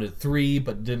ref counted 3,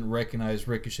 but didn't recognize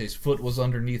Ricochet's foot was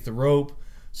underneath the rope.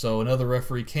 So another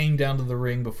referee came down to the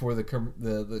ring before the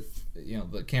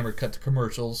camera cut to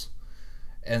commercials.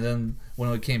 And then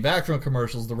when we came back from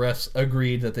commercials, the refs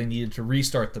agreed that they needed to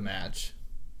restart the match.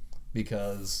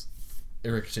 because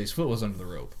Ricochet's foot was under the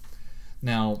rope.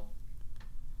 Now,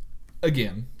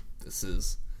 again, this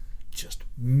is just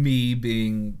me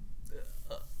being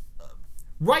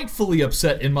rightfully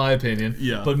upset in my opinion,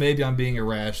 but maybe I'm being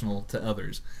irrational to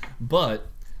others. But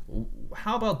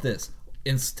how about this?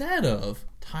 Instead of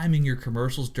timing your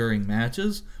commercials during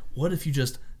matches, what if you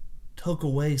just took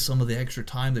away some of the extra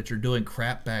time that you're doing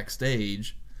crap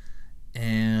backstage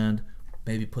and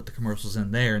maybe put the commercials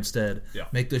in there instead?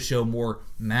 Make the show more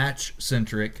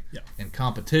match-centric and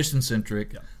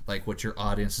competition-centric, like what your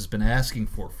audience has been asking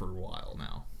for a while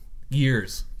now.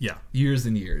 Years. Years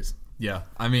and years. Yeah.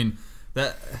 I mean,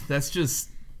 that's just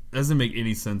doesn't make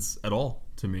any sense at all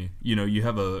to me. You know, you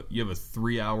have a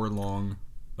 3-hour long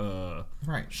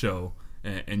show,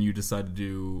 and you decide to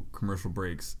do commercial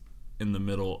breaks in the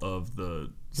middle of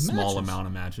the small matches. amount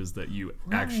of matches that you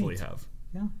actually have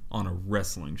on a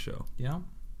wrestling show.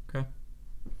 Okay.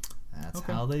 That's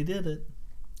how they did it.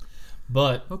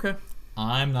 But Okay.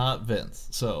 I'm not Vince,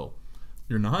 so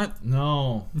You're not?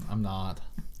 no, I'm not.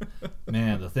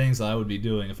 Man, the things I would be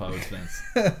doing if I was Vince.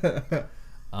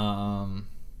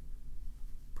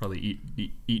 Probably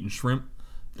eating shrimp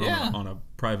on a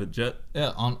private jet.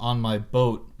 Yeah, on my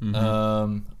boat.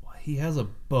 He has a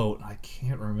boat. I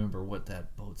can't remember what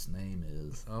that boat's name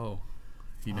is. Oh.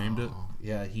 He named it?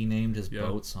 Yeah, he named his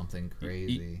boat something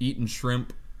crazy. Eating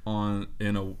shrimp in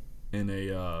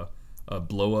a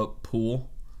blow up pool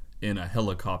in a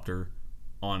helicopter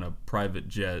on a private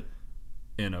jet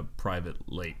in a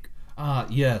private lake.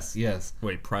 Yes.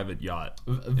 Wait, private yacht.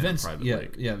 Vince, in a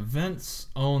private lake. Vince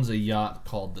owns a yacht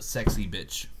called the Sexy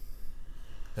Bitch.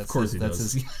 Of course he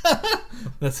does.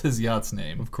 That's his yacht's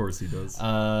name. Of course he does.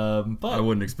 But I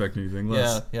wouldn't expect anything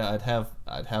less. Yeah. I'd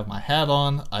have my hat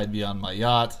on. I'd be on my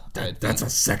yacht. That's a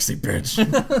sexy bitch.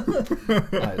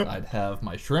 I'd have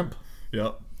my shrimp.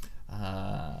 Yep.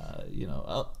 A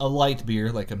light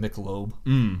beer like a Michelob.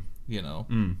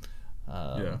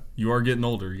 Yeah, you are getting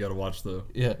older. You got to watch the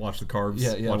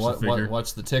carbs. Watch the figure.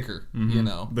 Watch the ticker.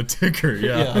 The ticker.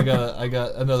 Yeah. I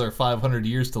got another 500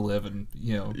 years to live, and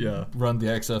run the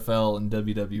XFL and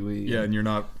WWE. Yeah, and you're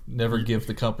not never give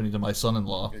the company to my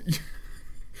son-in-law.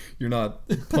 You're not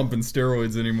pumping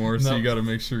steroids anymore, so No. you got to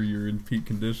make sure you're in peak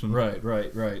condition. Right.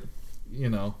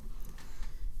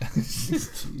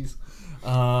 Jeez.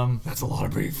 That's a lot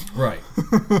of beef. Right.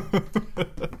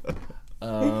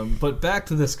 But back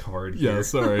to this card here. Yeah,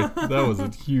 sorry. That was a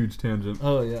huge tangent.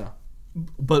 Oh, yeah.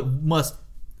 But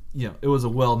it was a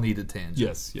well-needed tangent.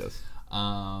 Yes.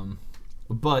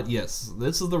 But yes,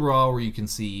 this is the Raw where you can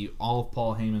see all of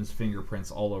Paul Heyman's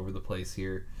fingerprints all over the place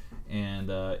here. And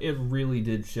it really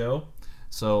did show.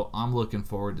 So I'm looking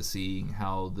forward to seeing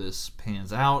how this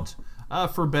pans out,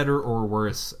 for better or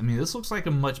worse. I mean, this looks like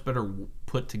a much better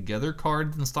put-together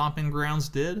card than Stomping Grounds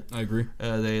did. I agree.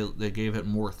 They gave it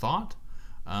more thought.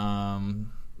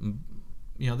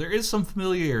 There is some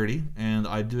familiarity, and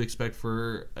I do expect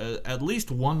for at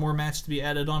least one more match to be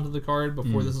added onto the card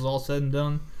before this is all said and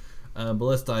done. But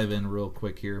let's dive in real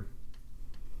quick here.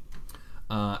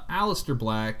 Aleister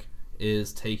Black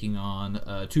is taking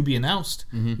on, to be announced.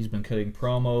 He's been cutting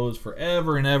promos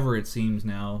forever and ever, it seems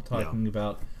now, talking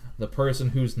about the person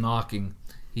who's knocking.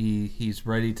 He's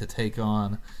ready to take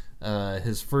on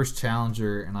his first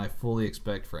challenger, and I fully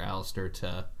expect for Aleister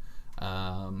to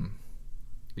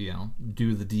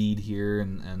do the deed here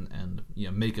and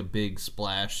make a big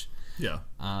splash. Yeah.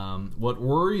 What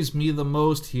worries me the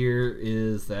most here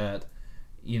is that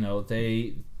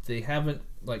they haven't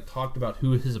talked about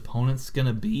who his opponent's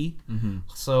gonna be.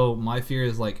 So my fear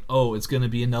is it's gonna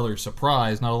be another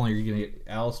surprise. Not only are you gonna get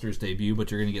Aleister's debut, but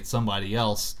you're gonna get somebody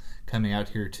else coming out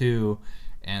here too,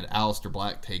 and Aleister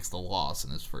Black takes the loss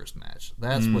in his first match.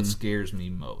 That's what scares me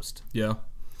most. Yeah,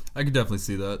 I could definitely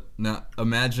see that. Now,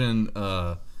 imagine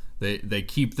they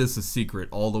keep this a secret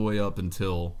all the way up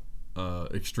until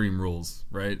Extreme Rules,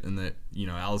 right? And that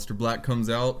Aleister Black comes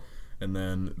out, and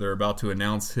then they're about to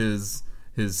announce his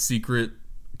secret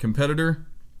competitor,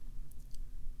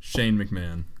 Shane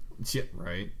McMahon. Yeah,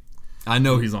 right. I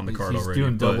know he's on the card already. He's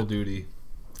doing double duty.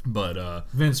 But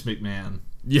Vince McMahon.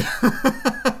 Yeah,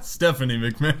 Stephanie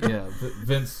McMahon. Yeah,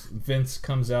 Vince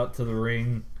comes out to the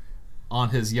ring on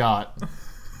his yacht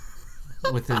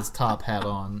with his top hat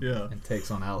on, and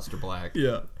takes on Aleister Black.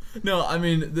 Yeah. No, I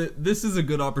mean, this is a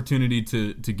good opportunity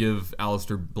to give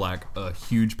Aleister Black a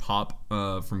huge pop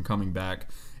from coming back.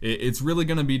 It's really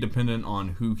going to be dependent on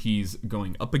who he's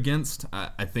going up against.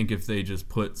 I think if they just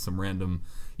put some random,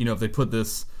 if they put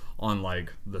this on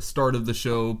like the start of the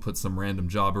show, put some random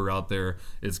jobber out there.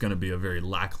 It's going to be a very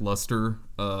lackluster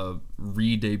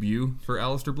re-debut for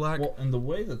Aleister Black. Well, and the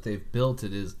way that they've built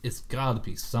it is, it's got to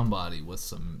be somebody with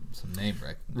some name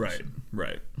recognition.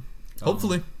 Right.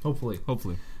 Hopefully.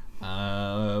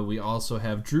 We also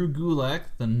have Drew Gulak,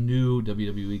 the new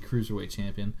WWE Cruiserweight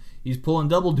Champion. He's pulling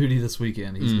double duty this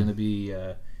weekend. He's going to be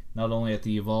not only at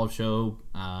the Evolve show,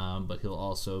 but he'll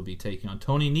also be taking on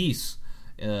Tony Nese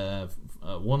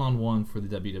one-on-one for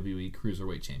the WWE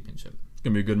Cruiserweight Championship. It's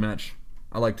going to be a good match.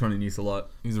 I like Tony Nese a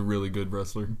lot. He's a really good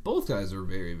wrestler. Both guys are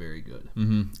very, very good.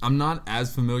 I'm not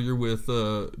as familiar with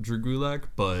Drew Gulak,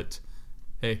 but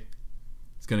hey,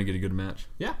 he's going to get a good match.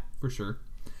 Yeah, for sure.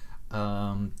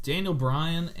 Daniel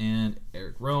Bryan and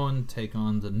Eric Rowan take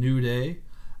on the New Day,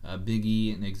 Big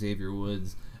E and Xavier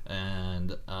Woods,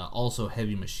 and also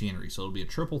Heavy Machinery. So it'll be a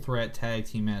triple threat tag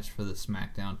team match for the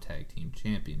SmackDown Tag Team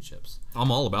Championships. I'm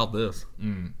all about this.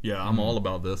 Yeah, I'm all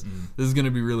about this. This is going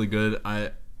to be really good.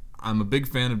 I'm a big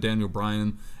fan of Daniel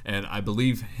Bryan, and I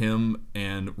believe him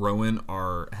and Rowan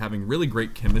are having really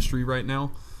great chemistry right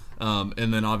now.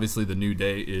 And then obviously the New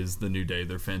Day is the New Day.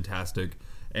 They're fantastic.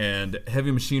 And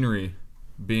Heavy Machinery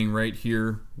being right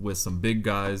here with some big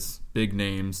guys, big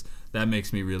names, that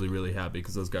makes me really, really happy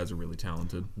because those guys are really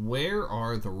talented. Where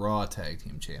are the Raw Tag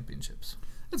Team Championships?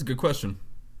 That's a good question.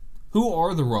 Who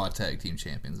are the Raw Tag Team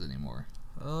Champions anymore?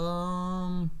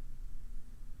 I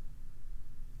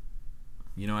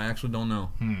actually don't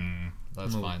know.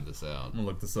 Let's find this out. I'm going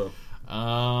to look this up.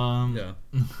 Yeah.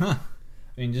 I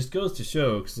mean, just goes to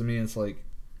show, because, it's like,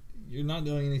 you're not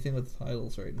doing anything with the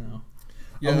titles right now.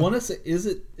 Yeah. I want to say,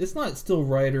 it's not still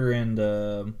Ryder and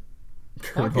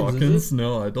Kurt Hawkins?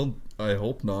 No, I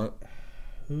hope not.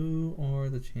 Who are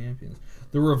the champions?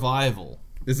 The Revival.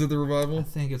 Is it the Revival? I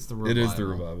think it's the Revival. It is the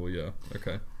Revival, yeah.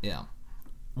 Okay. Yeah.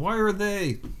 Why are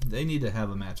they? They need to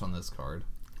have a match on this card.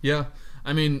 Yeah.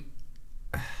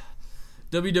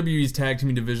 WWE's tag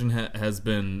team division has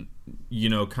been,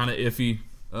 kind of iffy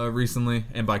recently.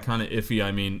 And by kind of iffy,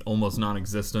 I mean almost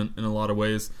non-existent in a lot of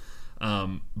ways.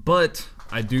 But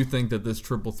I do think that this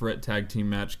triple threat tag team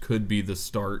match could be the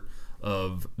start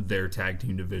of their tag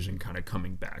team division kind of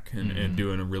coming back and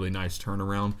doing a really nice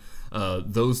turnaround.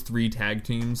 Those three tag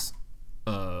teams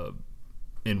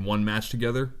in one match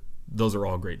together, those are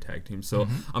all great tag teams. So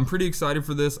I'm pretty excited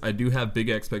for this. I do have big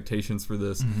expectations for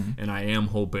this, and I am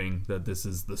hoping that this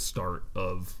is the start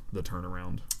of the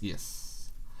turnaround.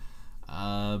 Yes.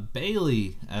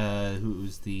 Bayley,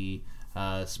 who's the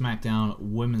SmackDown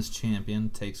Women's Champion,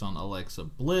 takes on Alexa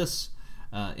Bliss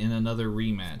in another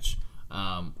rematch.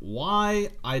 Why?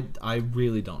 I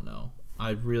really don't know. I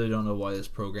really don't know why this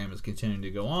program is continuing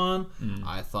to go on.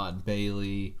 I thought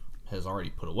Bayley has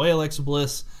already put away Alexa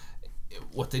Bliss.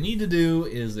 What they need to do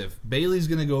is, if Bayley's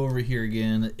going to go over here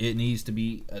again, it needs to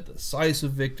be a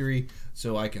decisive victory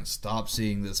so I can stop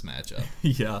seeing this matchup.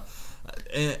 Yeah.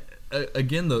 And,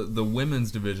 again, the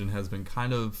women's division has been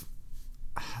kind of...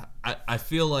 I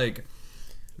feel like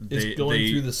it's going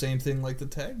through the same thing like the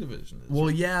tag division is. Well,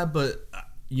 yeah, but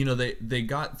they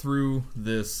got through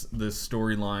this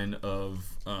storyline of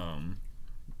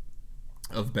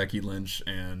Becky Lynch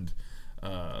and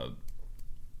of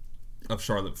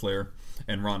Charlotte Flair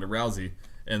and Ronda Rousey,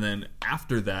 and then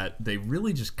after that they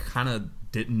really just kind of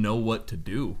didn't know what to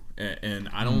do, and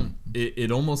I don't.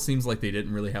 It almost seems like they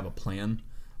didn't really have a plan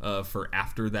for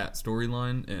after that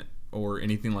storyline or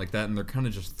anything like that, and they're kind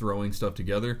of just throwing stuff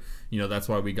together. That's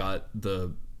why we got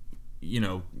the,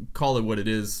 call it what it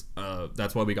is.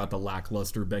 That's why we got the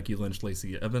lackluster Becky Lynch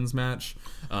Lacey Evans match.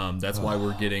 That's why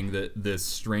we're getting this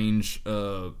strange,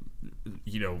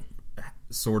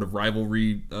 sort of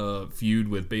rivalry feud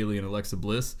with Bayley and Alexa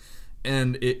Bliss,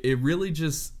 and it really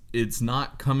just, it's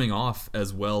not coming off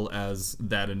as well as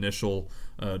that initial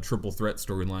triple threat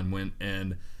storyline went,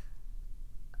 and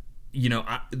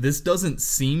this doesn't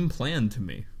seem planned to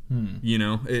me.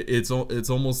 It's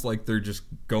almost like they're just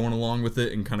going along with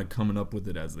it and kind of coming up with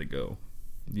it as they go.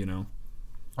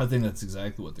 I think that's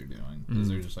exactly what they're doing. Is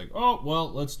they're just like, oh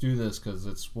well, let's do this because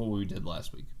it's what we did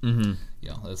last week.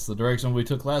 Yeah, that's the direction we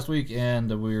took last week, and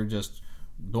we're just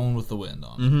going with the wind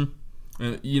on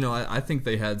it. I think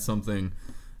they had something.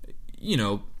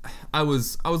 I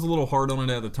was a little hard on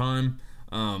it at the time.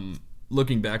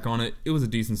 Looking back on it, it was a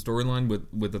decent storyline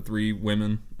with the three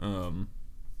women,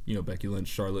 Becky Lynch,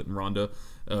 Charlotte, and Ronda,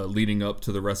 leading up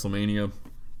to the WrestleMania.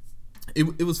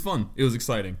 It was fun. It was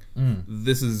exciting.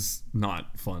 This is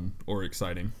not fun or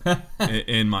exciting,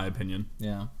 in my opinion.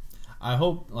 Yeah. I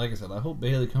hope, like I said,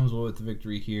 Bayley comes away with the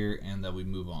victory here and that we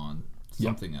move on to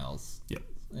something else. Yep.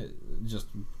 Just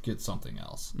get something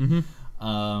else.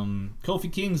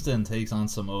 Kofi Kingston takes on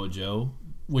Samoa Joe,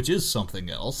 which is something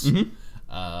else.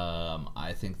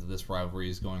 I think that this rivalry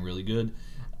is going really good.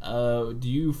 Do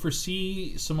you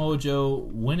foresee Samoa Joe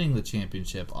winning the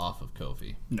championship off of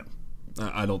Kofi? No,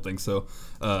 I don't think so.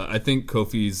 I think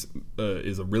Kofi's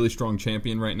is a really strong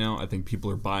champion right now. I think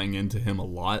people are buying into him a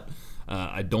lot.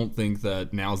 I don't think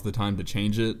that now's the time to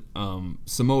change it.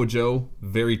 Samoa Joe,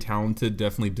 very talented,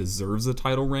 definitely deserves a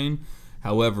title reign.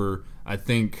 However, I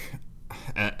think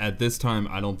at this time,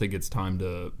 I don't think it's time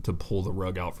to pull the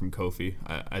rug out from Kofi.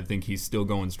 I think he's still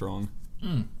going strong.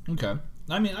 Okay.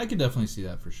 I mean, I could definitely see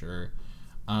that for sure.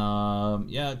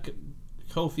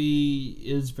 Kofi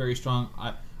is very strong.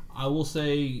 I will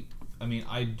say, I mean,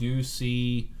 I do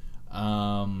see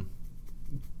Samoa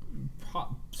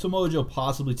Joe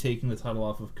possibly taking the title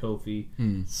off of Kofi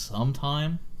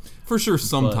sometime. For sure,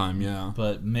 sometime, yeah.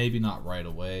 But maybe not right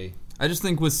away. I just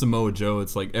think with Samoa Joe,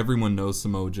 it's like everyone knows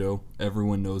Samoa Joe.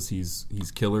 Everyone knows he's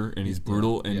killer and he's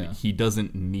brutal, and he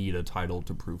doesn't need a title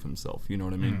to prove himself. You know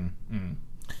what I mean? I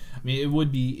mean, it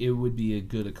would be a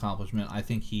good accomplishment. I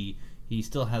think he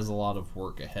still has a lot of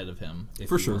work ahead of him if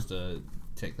he wants to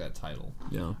take that title.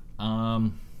 Yeah.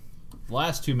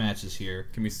 Last two matches here.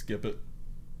 Can we skip it?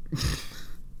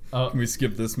 Can we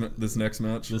skip this next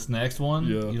match? This next one?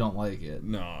 Yeah. You don't like it?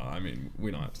 No, I mean,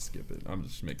 we don't have to skip it. I'm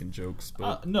just making jokes.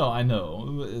 But no, I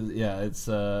know. Yeah, it's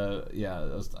this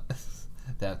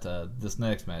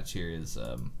next match here is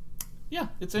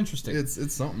it's interesting.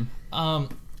 It's something.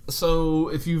 So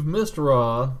if you've missed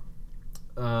Raw,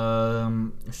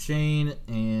 Shane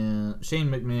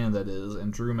McMahon, that is,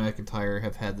 and Drew McIntyre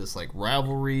have had this like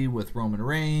rivalry with Roman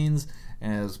Reigns,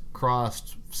 and has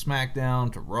crossed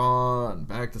SmackDown to Raw and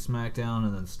back to SmackDown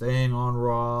and then staying on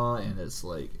Raw, and it's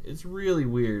really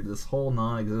weird. This whole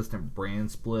non-existent brand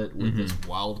split with this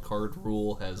wild card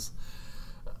rule has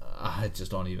I just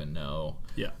don't even know.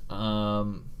 Yeah.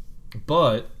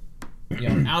 But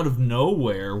out of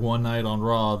nowhere, one night on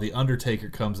Raw, The Undertaker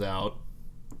comes out,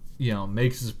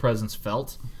 makes his presence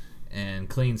felt, and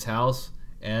cleans house,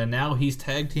 and now he's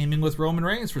tag teaming with Roman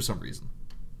Reigns for some reason.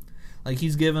 Like,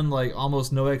 he's given,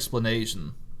 almost no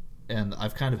explanation, and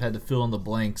I've kind of had to fill in the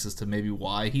blanks as to maybe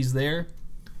why he's there,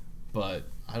 but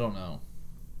I don't know.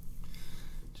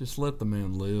 Just let the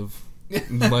man live. I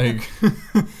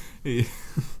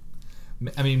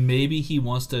mean, maybe he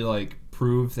wants to,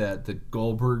 prove that the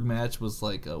Goldberg match was,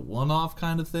 a one-off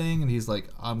kind of thing, and he's like,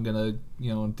 I'm gonna,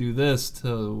 do this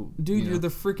to... Dude, you're the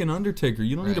freaking Undertaker.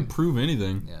 You don't need to prove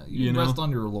anything. Yeah, you rest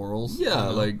on your laurels.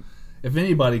 Yeah, if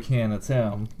anybody can, it's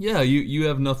him. Yeah, you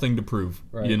have nothing to prove,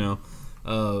 right.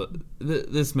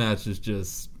 This match is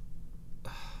just...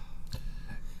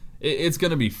 It's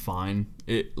going to be fine.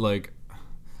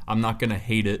 I'm not going to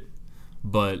hate it,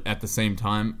 but at the same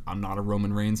time, I'm not a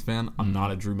Roman Reigns fan. I'm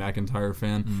not a Drew McIntyre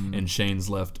fan, and Shane's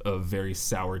left a very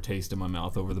sour taste in my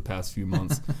mouth over the past few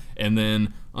months. And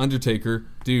then Undertaker,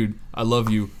 dude, I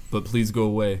love you, but please go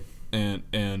away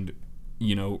and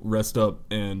rest up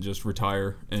and just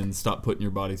retire and stop putting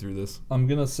your body through this. I'm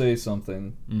going to say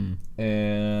something,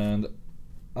 and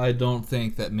I don't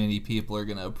think that many people are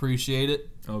going to appreciate it.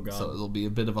 Oh, God. So it'll be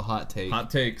a bit of a hot take. Hot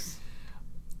takes.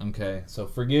 Okay, so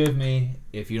forgive me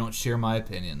if you don't share my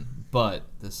opinion, but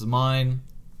this is mine,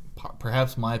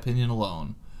 perhaps my opinion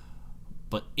alone.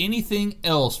 But anything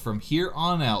else from here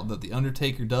on out that The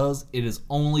Undertaker does, it is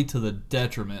only to the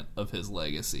detriment of his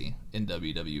legacy in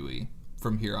WWE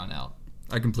from here on out.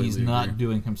 I completely agree. He's not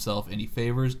doing himself any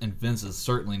favors, and Vince is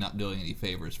certainly not doing any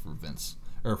favors for Vince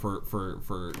or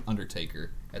for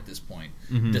Undertaker at this point.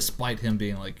 Despite him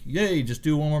being like, "Yay, just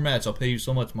do one more match. I'll pay you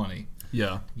so much money."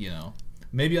 Yeah,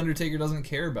 maybe Undertaker doesn't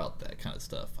care about that kind of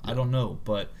stuff. I don't know,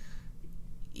 but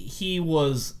he's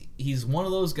one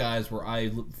of those guys where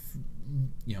I,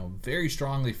 very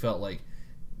strongly felt like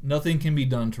nothing can be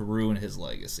done to ruin his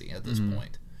legacy at this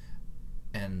point,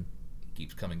 and he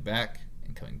keeps coming back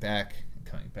and coming back.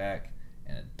 Coming back,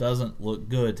 and it doesn't look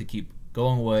good to keep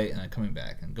going away and then coming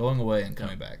back and going away and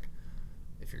coming back.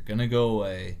 If you're gonna go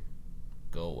away,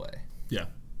 go away. Yeah.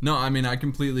 No, I mean, I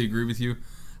completely agree with you.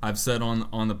 I've said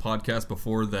on the podcast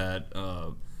before that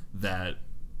that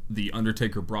the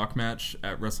Undertaker Brock match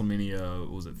at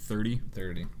WrestleMania, was it 30?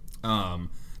 30.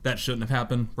 That shouldn't have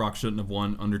happened. Brock shouldn't have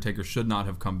won. Undertaker should not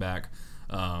have come back,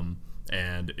 and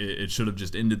it should have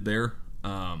just ended there.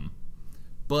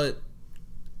 But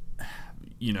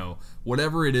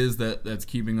whatever it is that's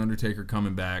keeping Undertaker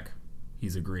coming back,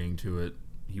 he's agreeing to it.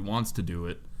 He wants to do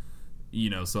it.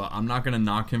 So I'm not going to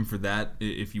knock him for that.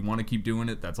 If you want to keep doing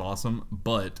it, that's awesome.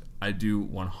 But I do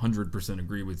 100%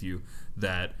 agree with you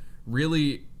that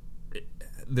really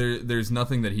there's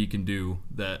nothing that he can do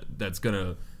that's going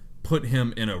to put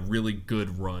him in a really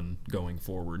good run going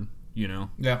forward, you know?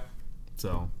 Yeah.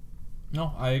 So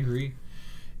No, I agree.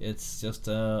 It's just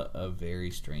a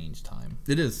very strange time.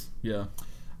 it is, yeah.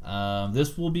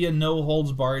 This will be a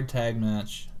no-holds-barred tag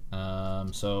match.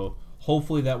 So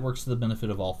hopefully that works to the benefit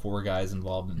of all 4 guys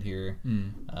involved in here.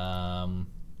 And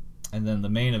then the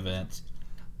main event.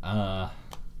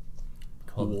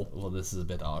 Cool. Well, this is a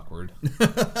bit awkward.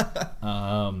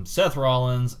 Seth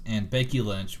Rollins and Becky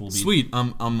Lynch will be... Sweet,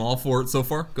 I'm all for it so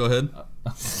far. Go ahead.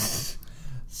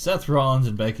 Seth Rollins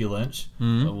and Becky Lynch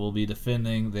will be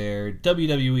defending their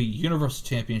WWE Universal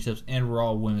Championships and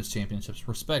Raw Women's Championships,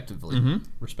 respectively.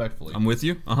 Respectfully. I'm with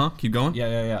you. Keep going.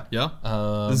 Yeah. Yeah.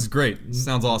 This is great.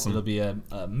 Sounds It'll awesome. be a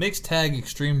mixed tag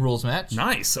Extreme Rules match.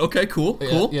 Nice. Okay, cool.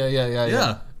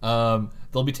 Yeah.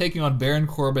 They'll be taking on Baron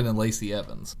Corbin and Lacey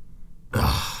Evans.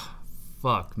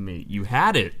 Fuck me. You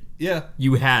had it. Yeah.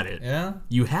 You had it. Yeah?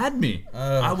 You had me.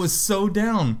 I was so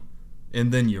down.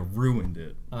 And then you ruined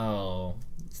it. Oh,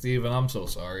 Steven, I'm so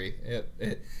sorry.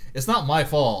 It's not my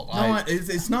fault. No,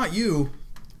 it's not you,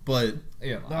 but...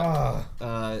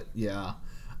 Yeah.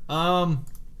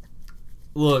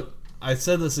 Look, I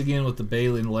said this again with the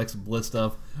Bayley and Alexa Bliss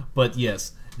stuff, but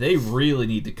yes, they really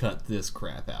need to cut this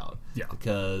crap out. Yeah.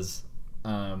 Because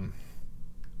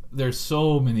there's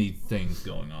so many things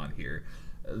going on here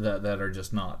that are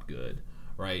just not good,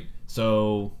 right?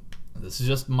 So this is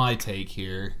just my take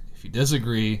here. If you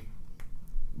disagree,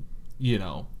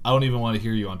 I don't even want to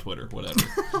hear you on Twitter. Whatever.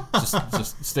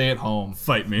 just stay at home.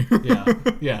 Fight me.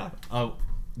 Yeah.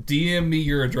 DM me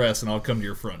your address and I'll come to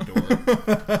your front door.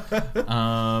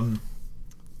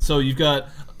 So you've got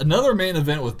another main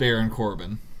event with Baron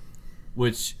Corbin,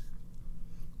 which,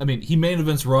 he main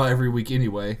events Raw every week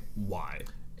anyway. Why?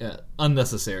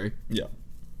 Unnecessary. Yeah.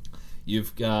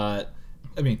 You've got,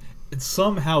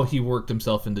 somehow he worked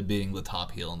himself into being the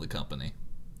top heel in the company.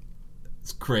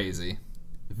 It's crazy.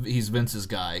 He's Vince's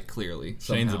guy, clearly.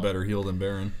 Shane's somehow. a better heel than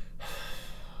Baron.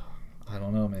 I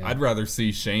don't know, man. I'd rather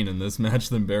see Shane in this match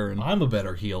than Baron. I'm a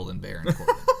better heel than Baron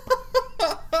Corbin.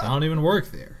 I don't even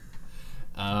work there.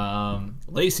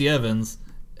 Lacey Evans,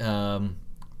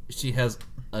 she has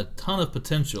a ton of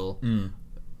potential.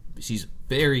 She's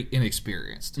very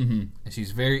inexperienced. And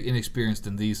she's very inexperienced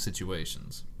in these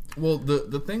situations. Well,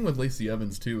 the thing with Lacey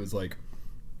Evans, too, is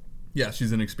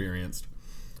she's inexperienced,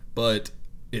 but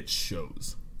it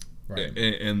shows. Right.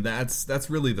 And that's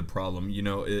really the problem.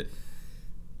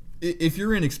 If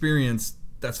you're inexperienced,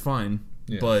 that's fine.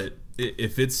 Yeah. But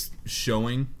if it's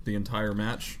showing the entire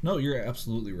match, No, you're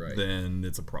absolutely right. then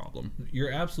it's a problem.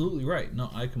 You're absolutely right. No,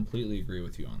 I completely agree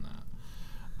with you on that.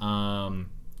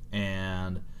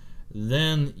 And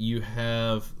then you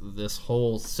have this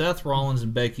whole Seth Rollins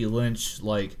and Becky Lynch,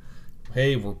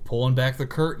 hey, we're pulling back the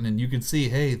curtain, and you can see,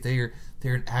 hey, they're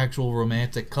an actual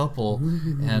romantic couple,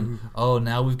 and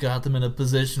now we've got them in a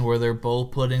position where they're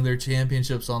both putting their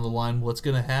championships on the line. What's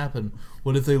going to happen?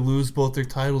 What if they lose both their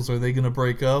titles? Are they going to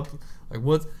break up?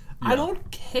 What? Yeah. I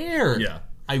don't care. Yeah,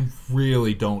 I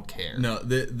really don't care. No,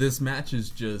 this match is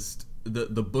just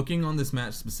the booking on this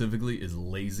match specifically is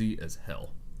lazy as hell.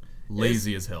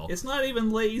 Lazy as hell. It's not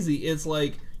even lazy. It's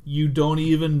you don't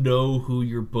even know who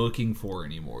you're booking for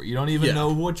anymore. You don't even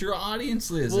know what your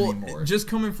audience is anymore. Just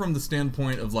coming from the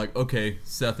standpoint of okay,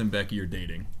 Seth and Becky are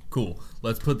dating. Cool.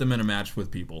 Let's put them in a match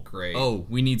with people. Great. Oh,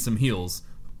 we need some heels.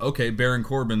 Okay, Baron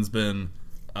Corbin's been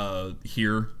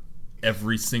here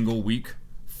every single week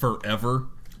forever.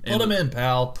 Put him in,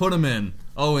 pal. Put him in.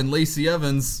 Oh, and Lacey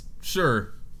Evans,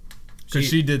 sure. Because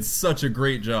she did such a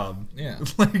great job. Yeah.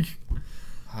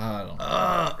 I don't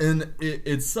know. And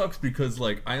it sucks because,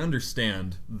 I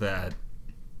understand that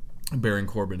Baron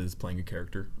Corbin is playing a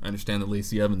character. I understand that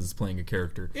Lacey Evans is playing a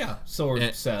character. Yeah, so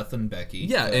are Seth and Becky.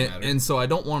 Yeah, and so I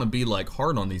don't want to be,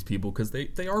 hard on these people because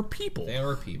they are people. They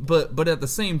are people. But at the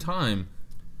same time,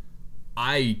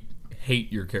 I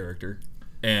hate your character.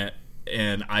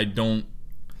 And I don't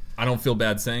feel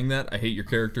bad saying that. I hate your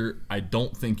character. I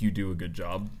don't think you do a good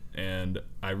job. And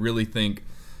I really think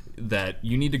that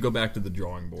you need to go back to the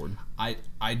drawing board. I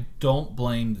don't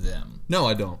blame them. No,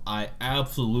 I don't. I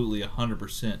absolutely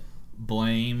 100%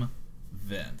 blame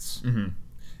Vince.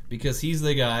 Because he's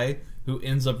the guy who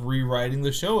ends up rewriting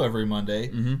the show every Monday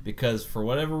because for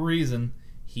whatever reason,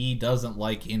 he doesn't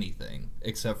like anything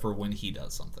except for when he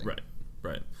does something.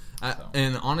 Right.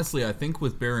 And honestly, I think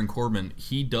with Baron Corbin,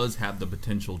 he does have the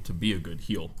potential to be a good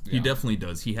heel. Yeah. He definitely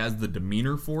does. He has the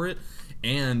demeanor for it,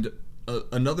 and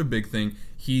another big thing,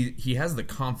 he has the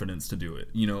confidence to do it.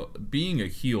 Being a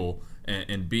heel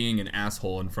and being an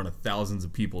asshole in front of thousands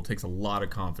of people takes a lot of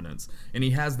confidence, and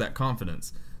he has that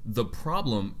confidence. The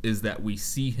problem is that we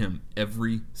see him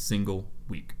every single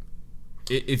week.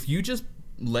 if you just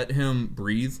let him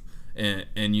breathe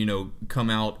and you know, come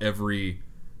out every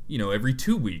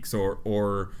 2 weeks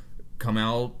or come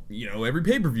out, you know, every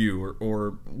pay-per-view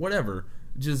or whatever,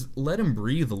 just let him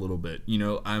breathe a little bit. You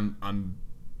know, I'm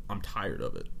tired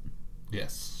of it.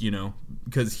 Yes. You know,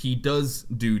 because he does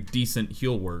do decent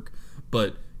heel work,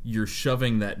 but you're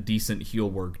shoving that decent heel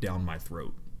work down my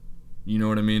throat. You know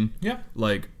what I mean? Yeah.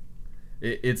 Like,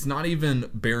 it's not even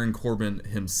Baron Corbin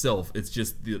himself. It's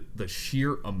just the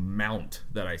sheer amount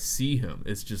that I see him.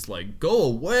 It's just like, go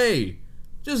away.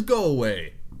 Just go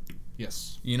away.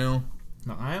 Yes. You know?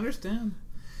 No, I understand.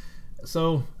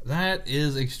 So, that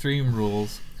is Extreme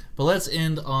Rules. But let's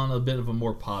end on a bit of a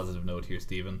more positive note here,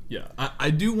 Steven. Yeah.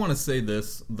 I do want to say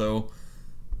this, though.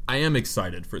 I am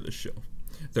excited for this show.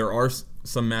 There are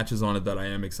some matches on it that I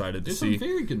am excited to see. There's some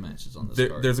very good matches on this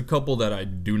card. There's a couple that I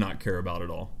do not care about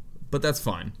at all. But that's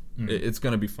fine. It's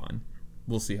going to be fine.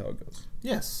 We'll see how it goes.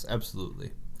 Yes,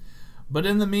 absolutely. But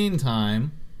in the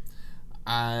meantime,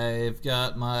 I've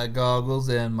got my goggles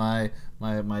and my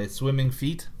swimming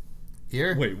feet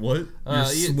here. Wait, what? Your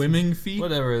swimming feet?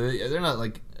 Whatever. They're not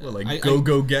like... What, like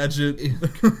Go-Go Gadget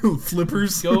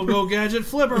flippers? Go-Go Gadget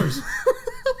flippers!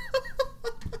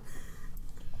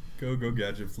 Go-Go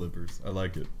Gadget flippers. I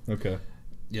like it. Okay.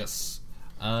 Yes.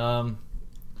 But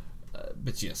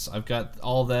yes, I've got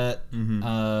all that.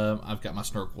 I've got my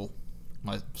snorkel.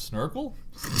 My snorkel?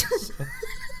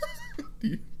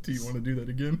 Do you want to do that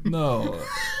again? No.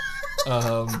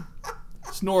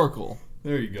 Snorkel.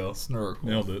 There you go. Snorkel.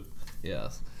 Nailed it.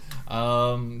 Yes.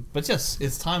 But yes,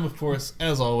 it's time, of course,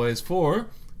 as always, for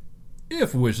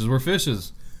If Wishes Were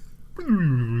Fishes.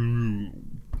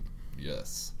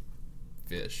 Yes.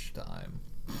 Fish time.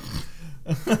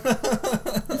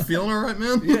 Feeling all right,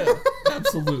 man? Yeah,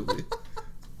 absolutely.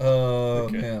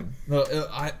 Man. No,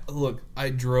 I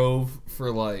drove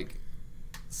for like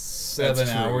 7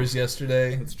 hours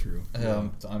yesterday. That's true.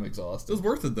 I'm It exhausted. was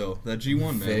worth it, though. That G1,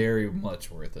 man. Very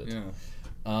much worth it. Yeah.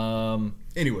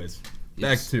 Anyways,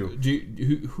 back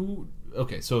to...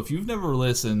 Okay, so if you've never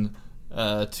listened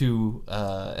to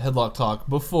Headlock Talk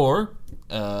before,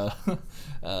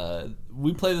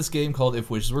 we play this game called If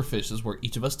Wishes Were Fishes, where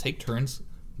each of us take turns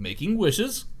making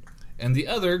wishes, and the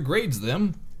other grades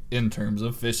them in terms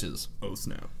of fishes. Oh,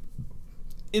 snap.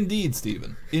 Indeed,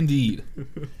 Steven. Indeed.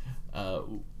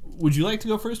 Would you like to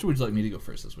go first, or would you like me to go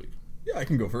first this week? Yeah, I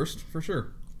can go first, for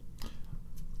sure.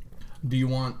 Do you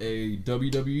want a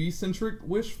WWE-centric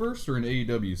wish first, or an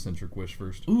AEW-centric wish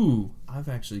first? Ooh, I've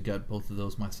actually got both of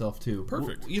those myself, too.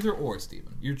 Perfect. Either or,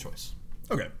 Steven. Your choice.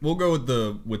 Okay, we'll go with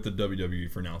the WWE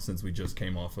for now, since we just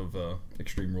came off of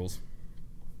Extreme Rules.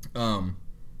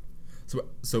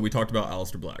 So we talked about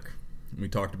Aleister Black. We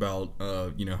talked about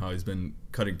how he's been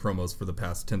cutting promos for the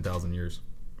past 10,000 years.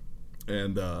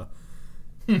 And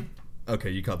okay,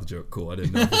 you caught the joke. Cool. I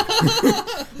didn't know.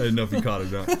 I didn't know if you caught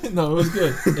it or not. No, it was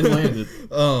good. It landed.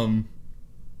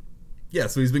 Yeah,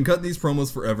 so he's been cutting these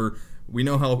promos forever. We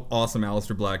know how awesome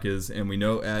Aleister Black is, and we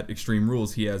know at Extreme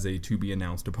Rules he has a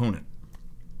to-be-announced opponent.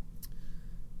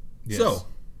 Yes. So,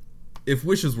 if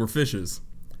wishes were fishes,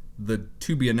 the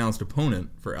to-be-announced opponent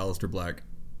for Aleister Black,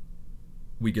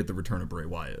 we get the return of Bray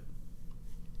Wyatt.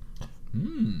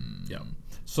 Yeah.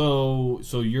 So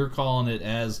you're calling it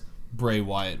as Bray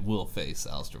Wyatt will face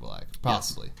Aleister Black,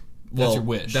 possibly. Yes. That's your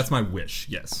wish. That's my wish.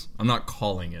 Yes, I'm not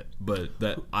calling it, but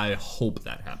that I hope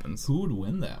that happens. Who would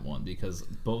win that one? Because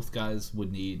both guys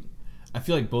would need. I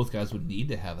feel like both guys would need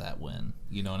to have that win.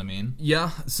 You know what I mean?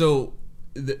 Yeah. So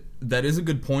that is a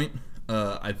good point.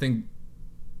 I think.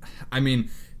 I mean,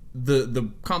 the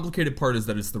complicated part is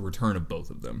that it's the return of both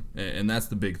of them, and that's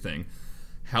the big thing.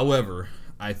 However,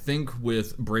 I think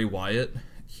with Bray Wyatt,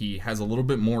 he has a little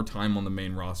bit more time on the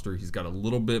main roster. He's got a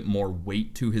little bit more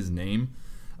weight to his name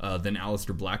than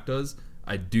Aleister Black does.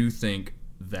 I do think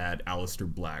that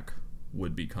Aleister Black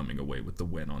would be coming away with the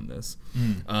win on this.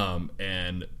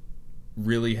 And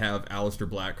really have Aleister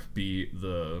Black be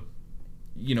the,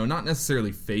 not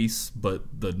necessarily face, but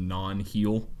the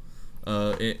non-heel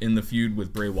in the feud,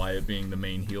 with Bray Wyatt being the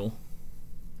main heel.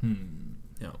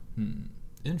 Yeah.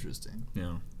 Interesting.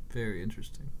 Yeah. Very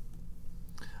interesting.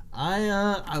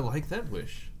 I like that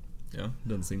wish. Yeah,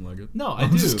 doesn't seem like it. No, I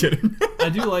I'm do. just kidding. I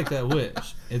do like that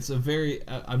wish. It's a very.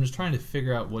 I'm just trying to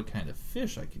figure out what kind of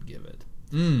fish I could give it.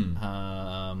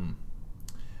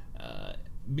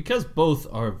 Because both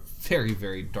are very,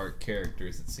 very dark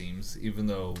characters. It seems, even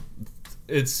though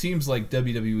it seems like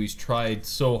WWE's tried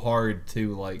so hard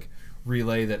to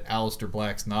relay that Aleister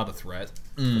Black's not a threat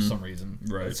for some reason.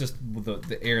 Right. It's just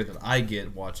the air that I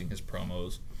get watching his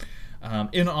promos.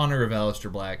 in honor of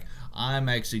Aleister Black, I'm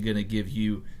actually going to give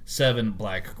you 7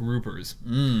 black groupers.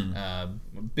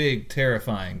 Big,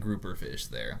 terrifying grouper fish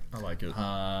there. I like it.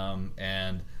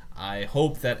 And I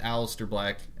hope that Aleister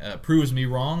Black proves me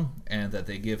wrong and that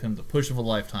they give him the push of a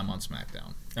lifetime on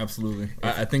SmackDown. Absolutely.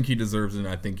 I think he deserves it, and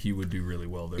I think he would do really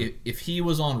well there. If he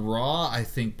was on Raw, I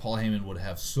think Paul Heyman would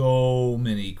have so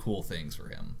many cool things for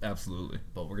him. Absolutely.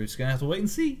 But we're just going to have to wait and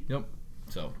see. Yep.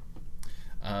 So,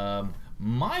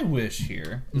 my wish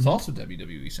here is also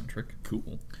WWE-centric.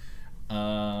 Cool.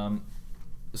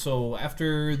 So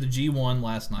after the G1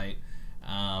 last night,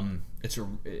 it's a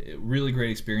really great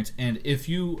experience. And if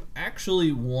you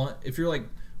actually want, if you're like,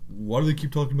 why do they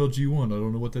keep talking about G1? I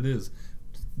don't know what that is.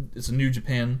 It's a New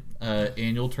Japan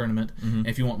annual tournament. And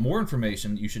if you want more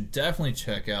information, you should definitely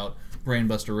check out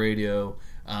Brainbuster Radio.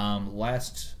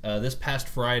 This past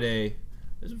Friday,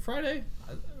 is it Friday?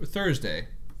 Thursday.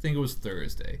 I think it was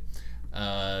Thursday.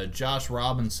 Josh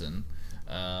Robinson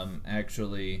I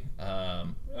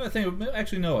think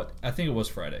it was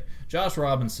Friday. Josh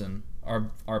Robinson,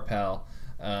 our pal,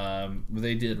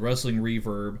 they did Wrestling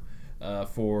Reverb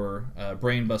for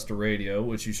Brainbuster Radio,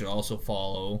 which you should also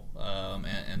follow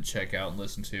and check out and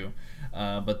listen to.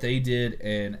 But they did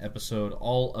an episode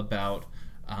all about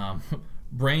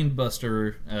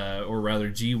Brainbuster, or rather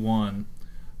G1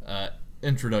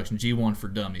 introduction, G1 for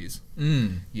Dummies.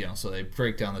 So they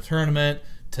break down the tournament,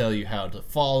 tell you how to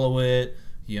follow it,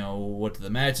 what do the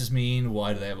matches mean,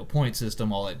 why do they have a point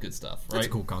system, all that good stuff, right? That's a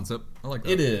cool concept. I like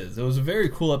that. It is. It was a very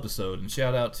cool episode, and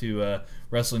shout out to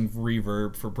Wrestling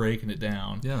Reverb for breaking it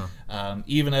down. Yeah.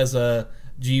 Even as a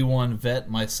G1 vet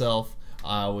myself,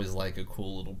 I always like a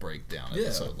cool little breakdown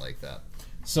episode like that.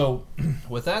 So,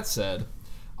 with that said,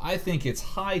 I think it's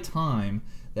high time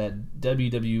that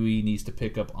WWE needs to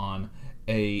pick up on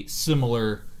a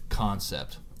similar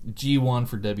concept. G1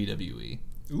 for WWE.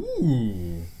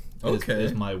 Ooh. Okay.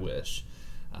 Is my wish.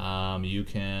 You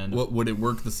can... What, would it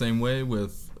work the same way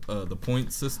with the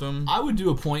point system? I would do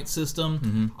a point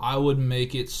system. I would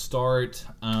make it start...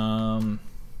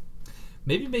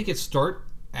 maybe make it start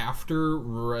after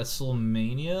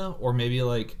WrestleMania, or maybe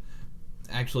like...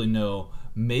 Actually, no.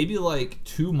 Maybe like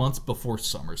 2 months before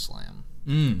SummerSlam.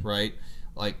 Right?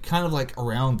 Like, kind of like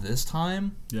around this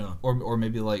time. Yeah. Or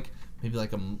maybe like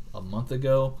a month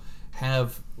ago.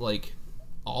 Have like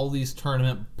all these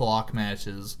tournament block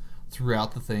matches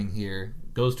throughout the thing here.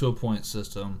 Goes to a point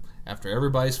system. After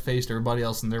everybody's faced everybody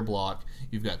else in their block,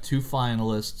 you've got 2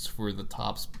 finalists for the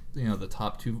tops, the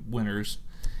top 2 winners,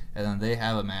 and then they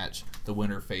have a match. The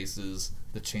winner faces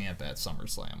the champ at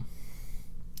SummerSlam.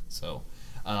 So,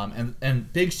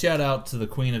 and big shout out to the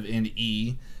Queen of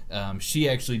NE. She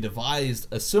actually devised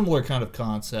a similar kind of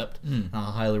concept.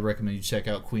 I highly recommend you check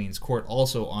out Queen's Court,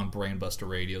 also on Brainbuster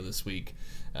Radio this week,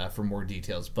 for more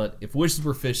details. But if wishes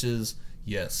were fishes,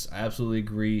 yes, I absolutely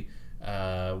agree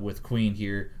with Queen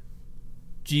here.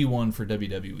 G1 for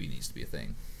WWE needs to be a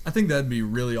thing. I think that'd be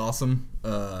really awesome.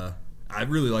 I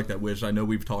really like that wish. I know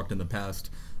we've talked in the past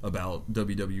about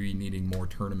WWE needing more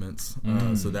tournaments,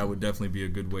 so that would definitely be a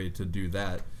good way to do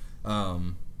that.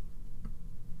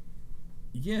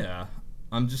 Yeah,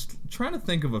 I'm just trying to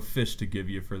think of a fish to give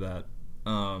you for that.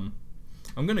 I'm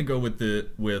gonna go with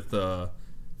 5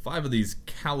 of these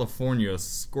California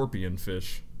scorpion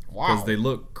fish. Wow, because they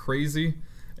look crazy,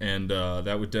 and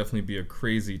that would definitely be a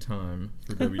crazy time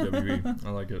for WWE. I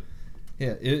like it.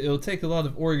 Yeah, it'll take a lot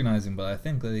of organizing, but I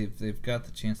think they've got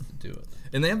the chance to do it.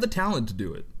 And they have the talent to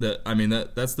do it.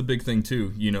 That's the big thing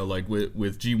too. Like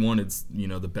with G1, it's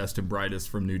the best and brightest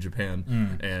from New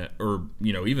Japan, or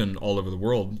even all over the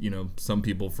world. Some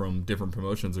people from different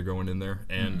promotions are going in there,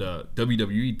 and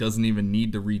WWE doesn't even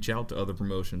need to reach out to other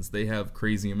promotions. They have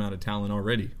crazy amount of talent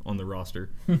already on the roster.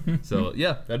 So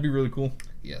yeah, that'd be really cool.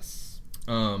 Yes.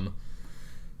 So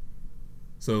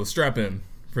strap in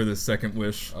for this second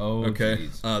wish. Oh, okay.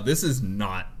 This is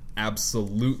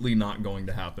absolutely not going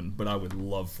to happen, but I would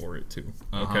love for it to.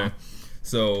 Okay.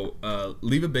 So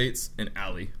Leva Bates and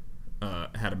Allie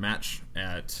had a match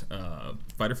at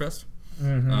Fyter Fest.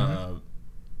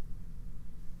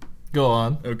 Go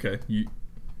on. Okay.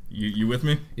 You with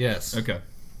me? Yes. Okay.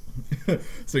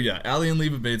 So yeah, Allie and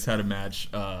Leva Bates had a match.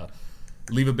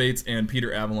 Leva Bates and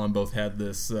Peter Avalon both had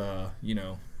this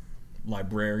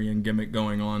librarian gimmick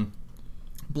going on.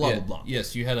 Blah, blah, blah.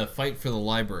 Yes, you had a fight for the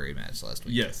library match last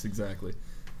week. Yes, exactly.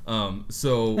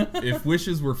 So, if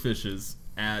wishes were fishes,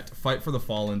 at Fight for the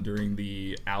Fallen during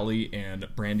the Allie and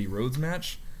Brandy Rhodes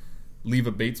match,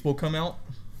 Leva Bates will come out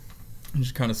and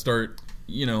just kind of start,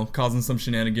 causing some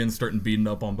shenanigans, starting beating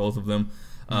up on both of them.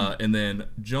 And then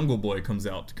Jungle Boy comes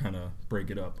out to kind of break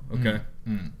it up. Okay?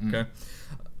 Okay?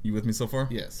 You with me so far?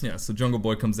 Yes. Yeah, so Jungle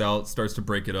Boy comes out, starts to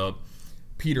break it up.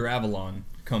 Peter Avalon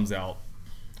comes out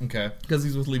Okay. because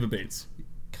he's with Leva Bates.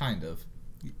 Kind of.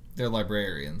 They're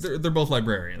librarians. They're both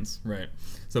librarians, right?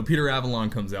 So Peter Avalon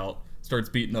comes out, starts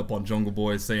beating up on Jungle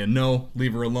Boy, saying, no,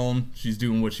 leave her alone. She's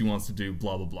doing what she wants to do,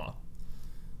 blah, blah, blah.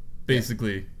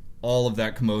 Basically, all of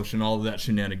that commotion, all of that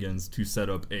shenanigans to set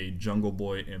up a Jungle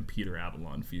Boy and Peter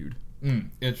Avalon feud.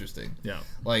 Interesting. Yeah.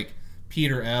 Like,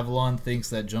 Peter Avalon thinks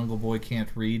that Jungle Boy can't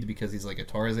read because he's like a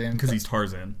Tarzan. Because he's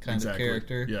Tarzan. kind of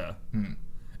character. Yeah.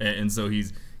 And so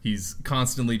he's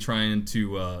constantly trying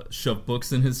to shove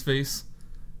books in his face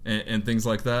and things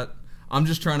like that. I'm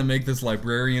just trying to make this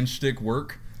librarian shtick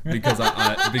work because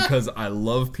because I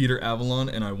love Peter Avalon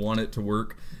and I want it to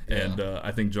work, and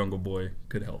I think Jungle Boy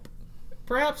could help.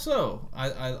 Perhaps so.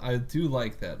 I do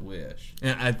like that wish.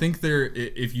 And I think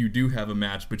if you do have a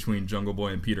match between Jungle Boy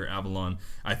and Peter Avalon,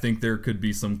 I think there could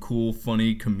be some cool,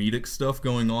 funny, comedic stuff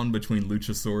going on between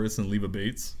Luchasaurus and Leva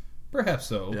Bates. Perhaps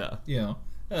so. Yeah.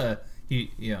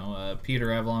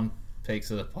 Peter Avalon takes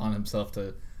it upon himself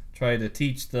to try to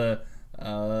teach the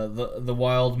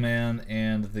wild man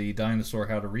and the dinosaur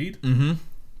how to read. Mm-hmm.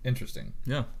 Interesting.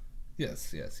 Yeah.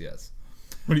 Yes.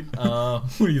 What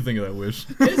do you think of that wish?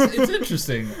 It's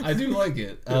interesting. I do like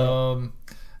it.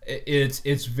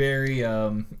 It's very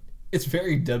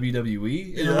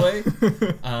WWE in a way,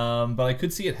 but I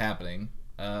could see it happening.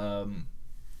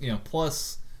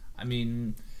 Plus, I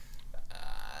mean,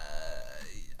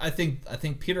 I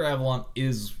think Peter Avalon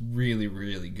is really,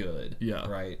 really good. Yeah.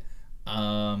 Right.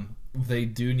 They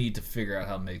do need to figure out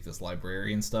how to make this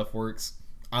librarian stuff works.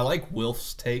 I like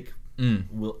Wilf's take.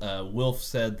 Wilf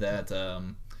said that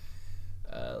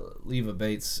Leva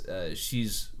Bates,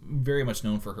 she's very much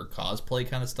known for her cosplay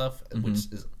kind of stuff, which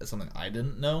is something I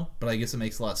didn't know, but I guess it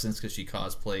makes a lot of sense because she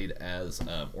cosplayed as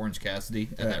Orange Cassidy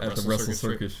at the Wrestle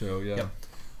Circus show. Yeah.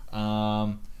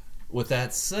 Yep. With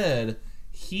that said,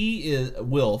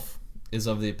 Wilf is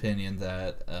of the opinion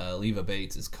that Leva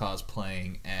Bates is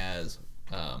cosplaying as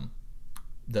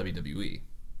WWE.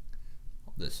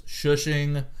 This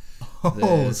shushing.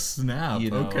 Snap!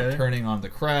 Turning on the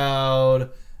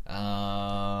crowd.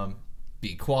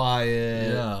 Be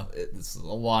quiet. Yeah. This is a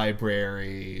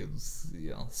library. It's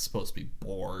supposed to be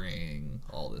boring.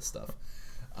 All this stuff.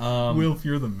 Wilf,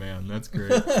 you're the man. That's great.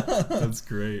 That's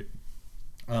great.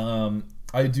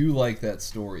 I do like that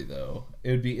story though.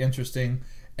 It would be interesting,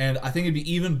 and I think it'd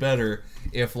be even better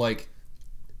if like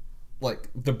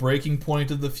the breaking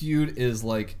point of the feud is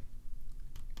like,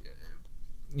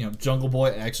 Jungle Boy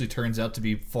actually turns out to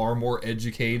be far more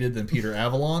educated than Peter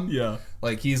Avalon. Yeah.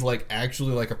 Like, he's,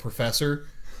 actually a professor,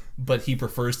 but he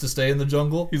prefers to stay in the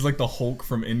jungle. He's like the Hulk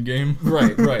from Endgame.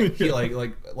 Right. He,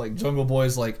 like Jungle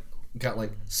Boy's, got,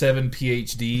 7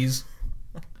 PhDs.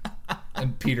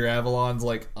 And Peter Avalon's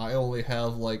I only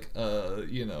have, a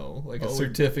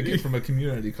certificate from a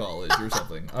community college or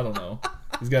something. I don't know.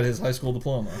 He's got his high school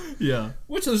diploma. Yeah.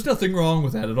 Which there's nothing wrong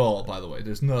with that at all, by the way.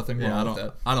 There's nothing wrong with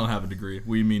that. I don't have a degree.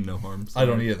 We mean no harm. I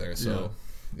don't either, so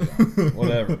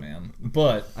whatever, man.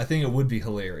 But I think it would be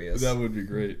hilarious. That would be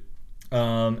great.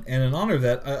 And in honor of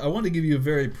that, I want to give you a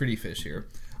very pretty fish here.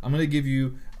 I'm going to give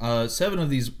you 7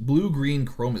 of these blue-green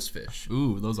chromis fish.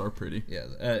 Ooh, those are pretty. Yeah,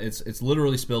 it's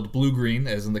literally spelled blue-green,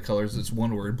 as in the colors. It's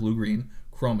one word, blue-green.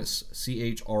 Chromis,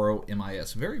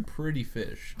 Chromis. Very pretty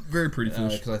fish. Very pretty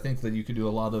fish. Because I think that you could do a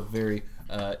lot of very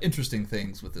interesting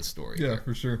things with this story. Yeah,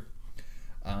 for sure.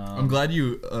 I'm glad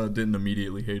you didn't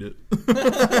immediately hate it.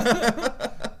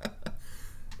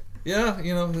 Yeah,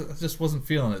 I just wasn't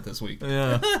feeling it this week.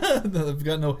 Yeah. I've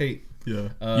got no hate. Yeah.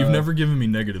 You've never given me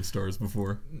negative stars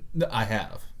before. No, I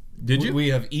have. Did you? We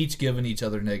have each given each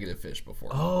other negative fish before.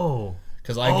 Oh.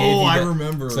 Because I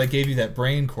remember. Because I gave you that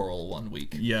brain coral one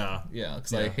week. Yeah. Yeah,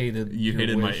 because I hated You your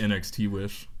hated wish. my NXT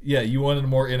wish. Yeah, you wanted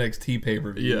more NXT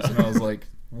pay-per-views. Yeah. And I was like,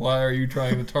 why are you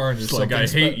trying to tarnish It's something I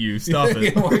hate you. Stop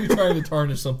it. Yeah, why are you trying to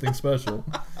tarnish something special?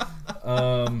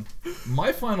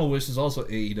 My final wish is also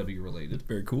AEW related.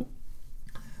 Very cool.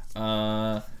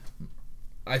 I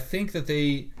think that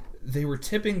they were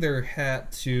tipping their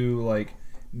hat to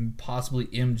possibly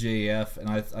MJF, and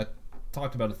I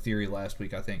talked about a theory last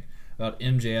week, I think, about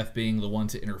MJF being the one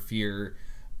to interfere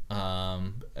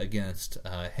against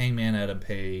Hangman Adam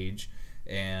Page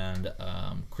and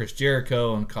Chris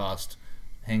Jericho and cost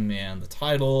Hangman the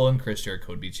title, and Chris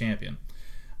Jericho would be champion.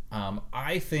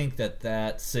 I think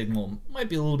that signal might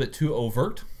be a little bit too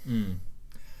overt.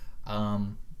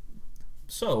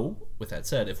 So, with that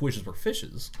said, if wishes were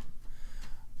fishes,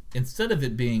 instead of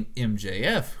it being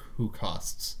MJF who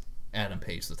costs Adam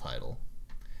Page the title,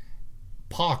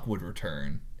 Pac would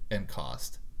return and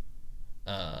cost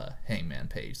Hangman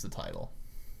Page the title.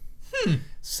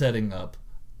 setting up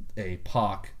a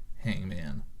Pac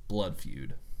Hangman blood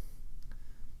feud.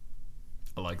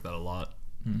 I like that a lot.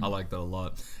 I like that a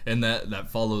lot, and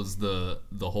that follows the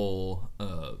whole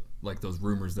like those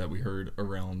rumors that we heard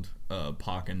around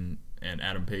Pac and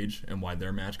Adam Page and why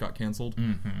their match got canceled,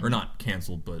 or not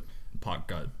canceled, but Pac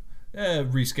got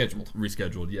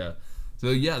rescheduled. Yeah, so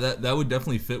yeah, that would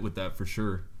definitely fit with that for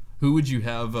sure. Who would you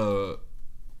have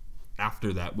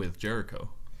after that with Jericho?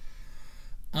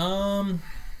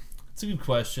 It's a good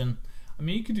question. I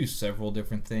mean, you could do several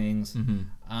different things.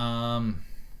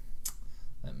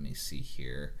 Let me see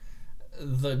here.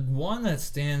 The one that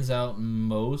stands out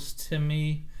most to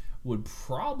me would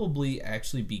probably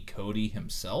actually be Cody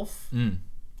himself.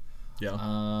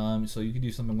 Yeah. So you could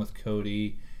do something with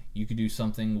Cody. You could do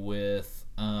something with...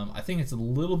 I think it's a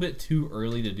little bit too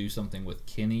early to do something with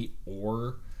Kenny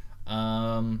or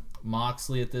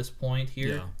Moxley at this point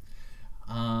here. Yeah.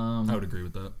 I would agree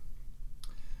with that.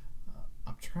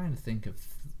 I'm trying to think of...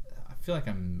 I feel like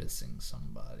I'm missing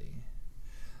somebody.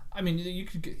 I mean, there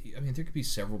could be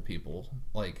several people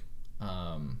like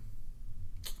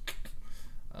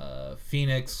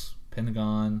Phoenix,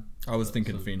 Pentagon. I was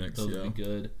thinking Phoenix. Those yeah. would be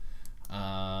good.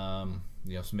 So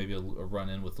maybe a run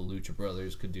in with the Lucha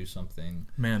Brothers could do something.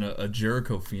 Man, a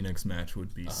Jericho Phoenix match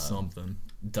would be something.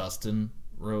 Dustin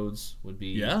Rhodes would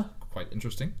be quite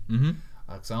interesting. Mm-hmm.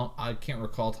 'Cause I can't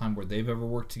recall a time where they've ever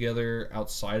worked together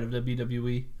outside of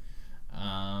WWE.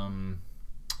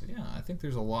 Yeah, I think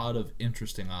there's a lot of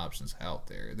interesting options out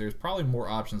there. There's probably more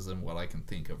options than what I can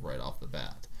think of right off the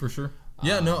bat. For sure.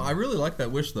 Yeah, no, I really like that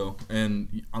wish, though.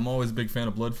 And I'm always a big fan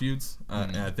of blood feuds.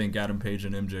 And I think Adam Page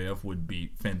and MJF would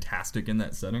be fantastic in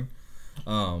that setting.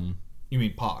 You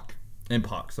mean Pac? And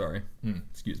Pac, sorry.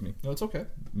 Excuse me. No, it's okay.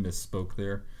 Misspoke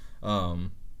there.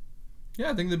 Yeah,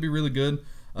 I think that'd be really good.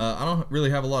 I don't really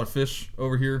have a lot of fish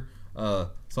over here. So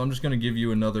I'm just going to give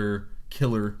you another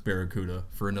killer Barracuda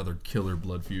for another killer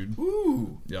blood feud.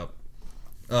 Ooh. Yep.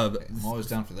 I'm always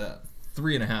down for that.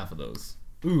 3.5 of those.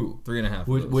 Ooh. 3.5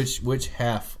 of those. Which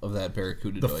half of that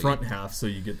Barracuda The do I front get? half, so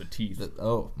you get the teeth.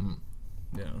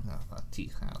 Yeah.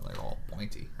 Teeth, they're all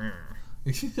pointy.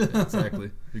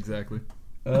 Exactly. Exactly.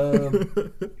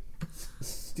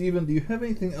 Steven, do you have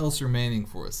anything else remaining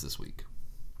for us this week?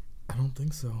 I don't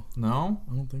think so. No?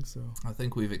 I don't think so. I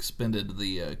think we've expended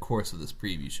the course of this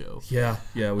preview show. Yeah.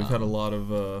 Yeah, we've had a lot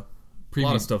of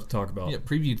stuff to talk about. Yeah,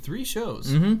 previewed 3 shows.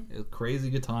 Mm-hmm. A crazy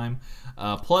good time.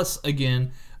 Plus,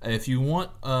 again, if you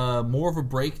want more of a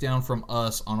breakdown from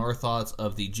us on our thoughts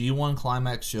of the G1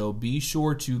 Climax show, be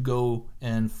sure to go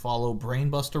and follow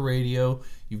Brainbuster Radio.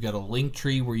 You've got a link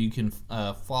tree where you can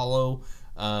follow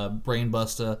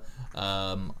Brainbuster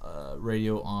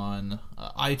Radio on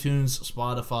iTunes,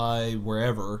 Spotify,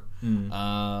 wherever,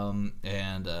 and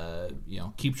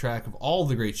keep track of all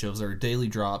the great shows. There are daily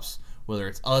drops, whether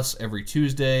it's us every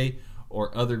Tuesday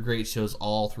or other great shows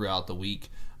all throughout the week.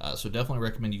 So definitely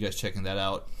recommend you guys checking that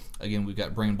out. Again, we've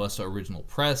got Brainbuster Original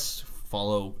Press.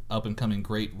 Follow up-and-coming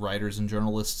great writers and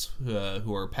journalists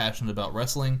who are passionate about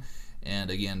wrestling.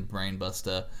 And again,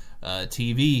 Brainbuster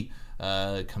TV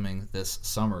coming this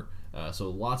summer. So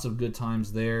lots of good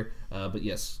times there. But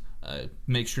yes,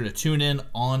 make sure to tune in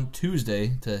on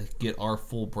Tuesday to get our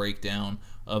full breakdown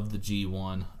of the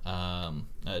G1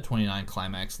 29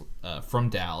 Climax from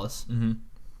Dallas.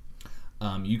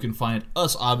 Mm-hmm. You can find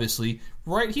us, obviously,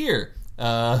 right here.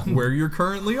 Where you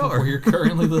currently are. Where you're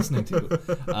currently listening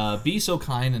to. Be so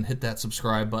kind and hit that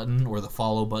subscribe button or the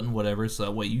follow button, whatever, so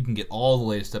that way you can get all the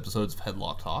latest episodes of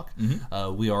Headlock Talk.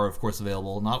 Mm-hmm. We are, of course,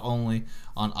 available not only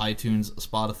on iTunes,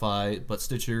 Spotify, but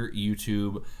Stitcher,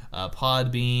 YouTube,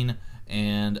 Podbean,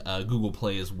 and Google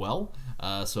Play as well.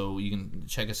 So you can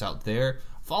check us out there.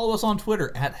 Follow us on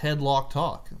Twitter at Headlock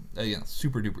Talk. Again,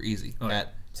 super duper easy.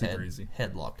 Super easy.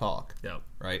 Headlock Talk. Yep.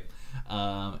 Right.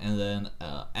 And then,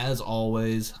 as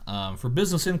always, for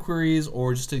business inquiries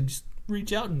or just to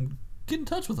reach out and get in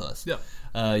touch with us,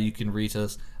 you can reach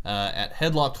us at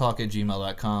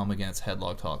headlocktalk@gmail.com. Again, it's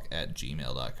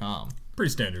headlocktalk@gmail.com.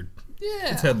 Pretty standard.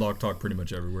 Yeah. It's Headlock Talk pretty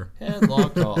much everywhere.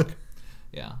 Headlock Talk.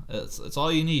 Yeah, it's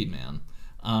all you need, man.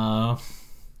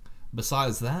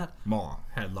 Besides that, More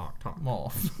Headlock Talk.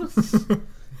 more.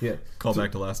 Yeah. Call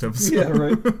back to last episode. Yeah,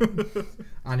 right.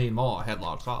 I need more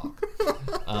Headlock Talk.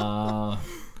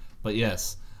 But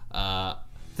yes,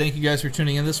 thank you guys for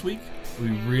tuning in this week. We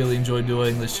really enjoyed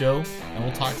doing this show, and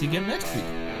we'll talk to you again next week.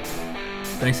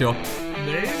 Thanks, y'all.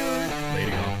 Later. Later,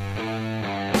 y'all.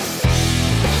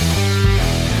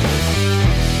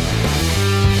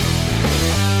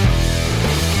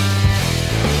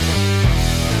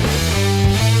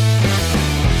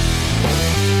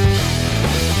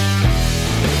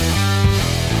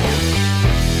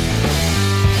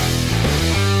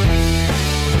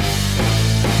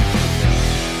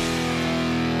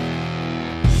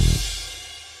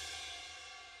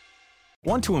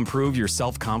 Want to improve your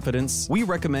self-confidence? We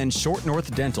recommend Short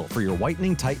North Dental for your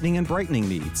whitening, tightening, and brightening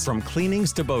needs. From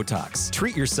cleanings to Botox,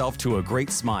 treat yourself to a great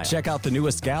smile. Check out the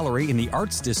newest gallery in the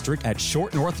Arts District at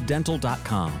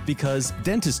shortnorthdental.com because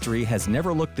dentistry has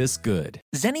never looked this good.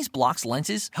 Zenni's Blocks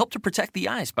lenses help to protect the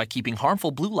eyes by keeping harmful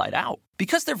blue light out.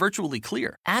 Because they're virtually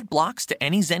clear, add blocks to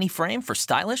any Zenni frame for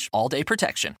stylish, all-day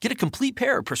protection. Get a complete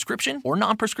pair of prescription or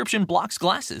non-prescription Blocks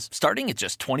glasses starting at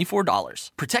just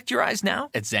 $24. Protect your eyes now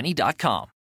at Zenni.com.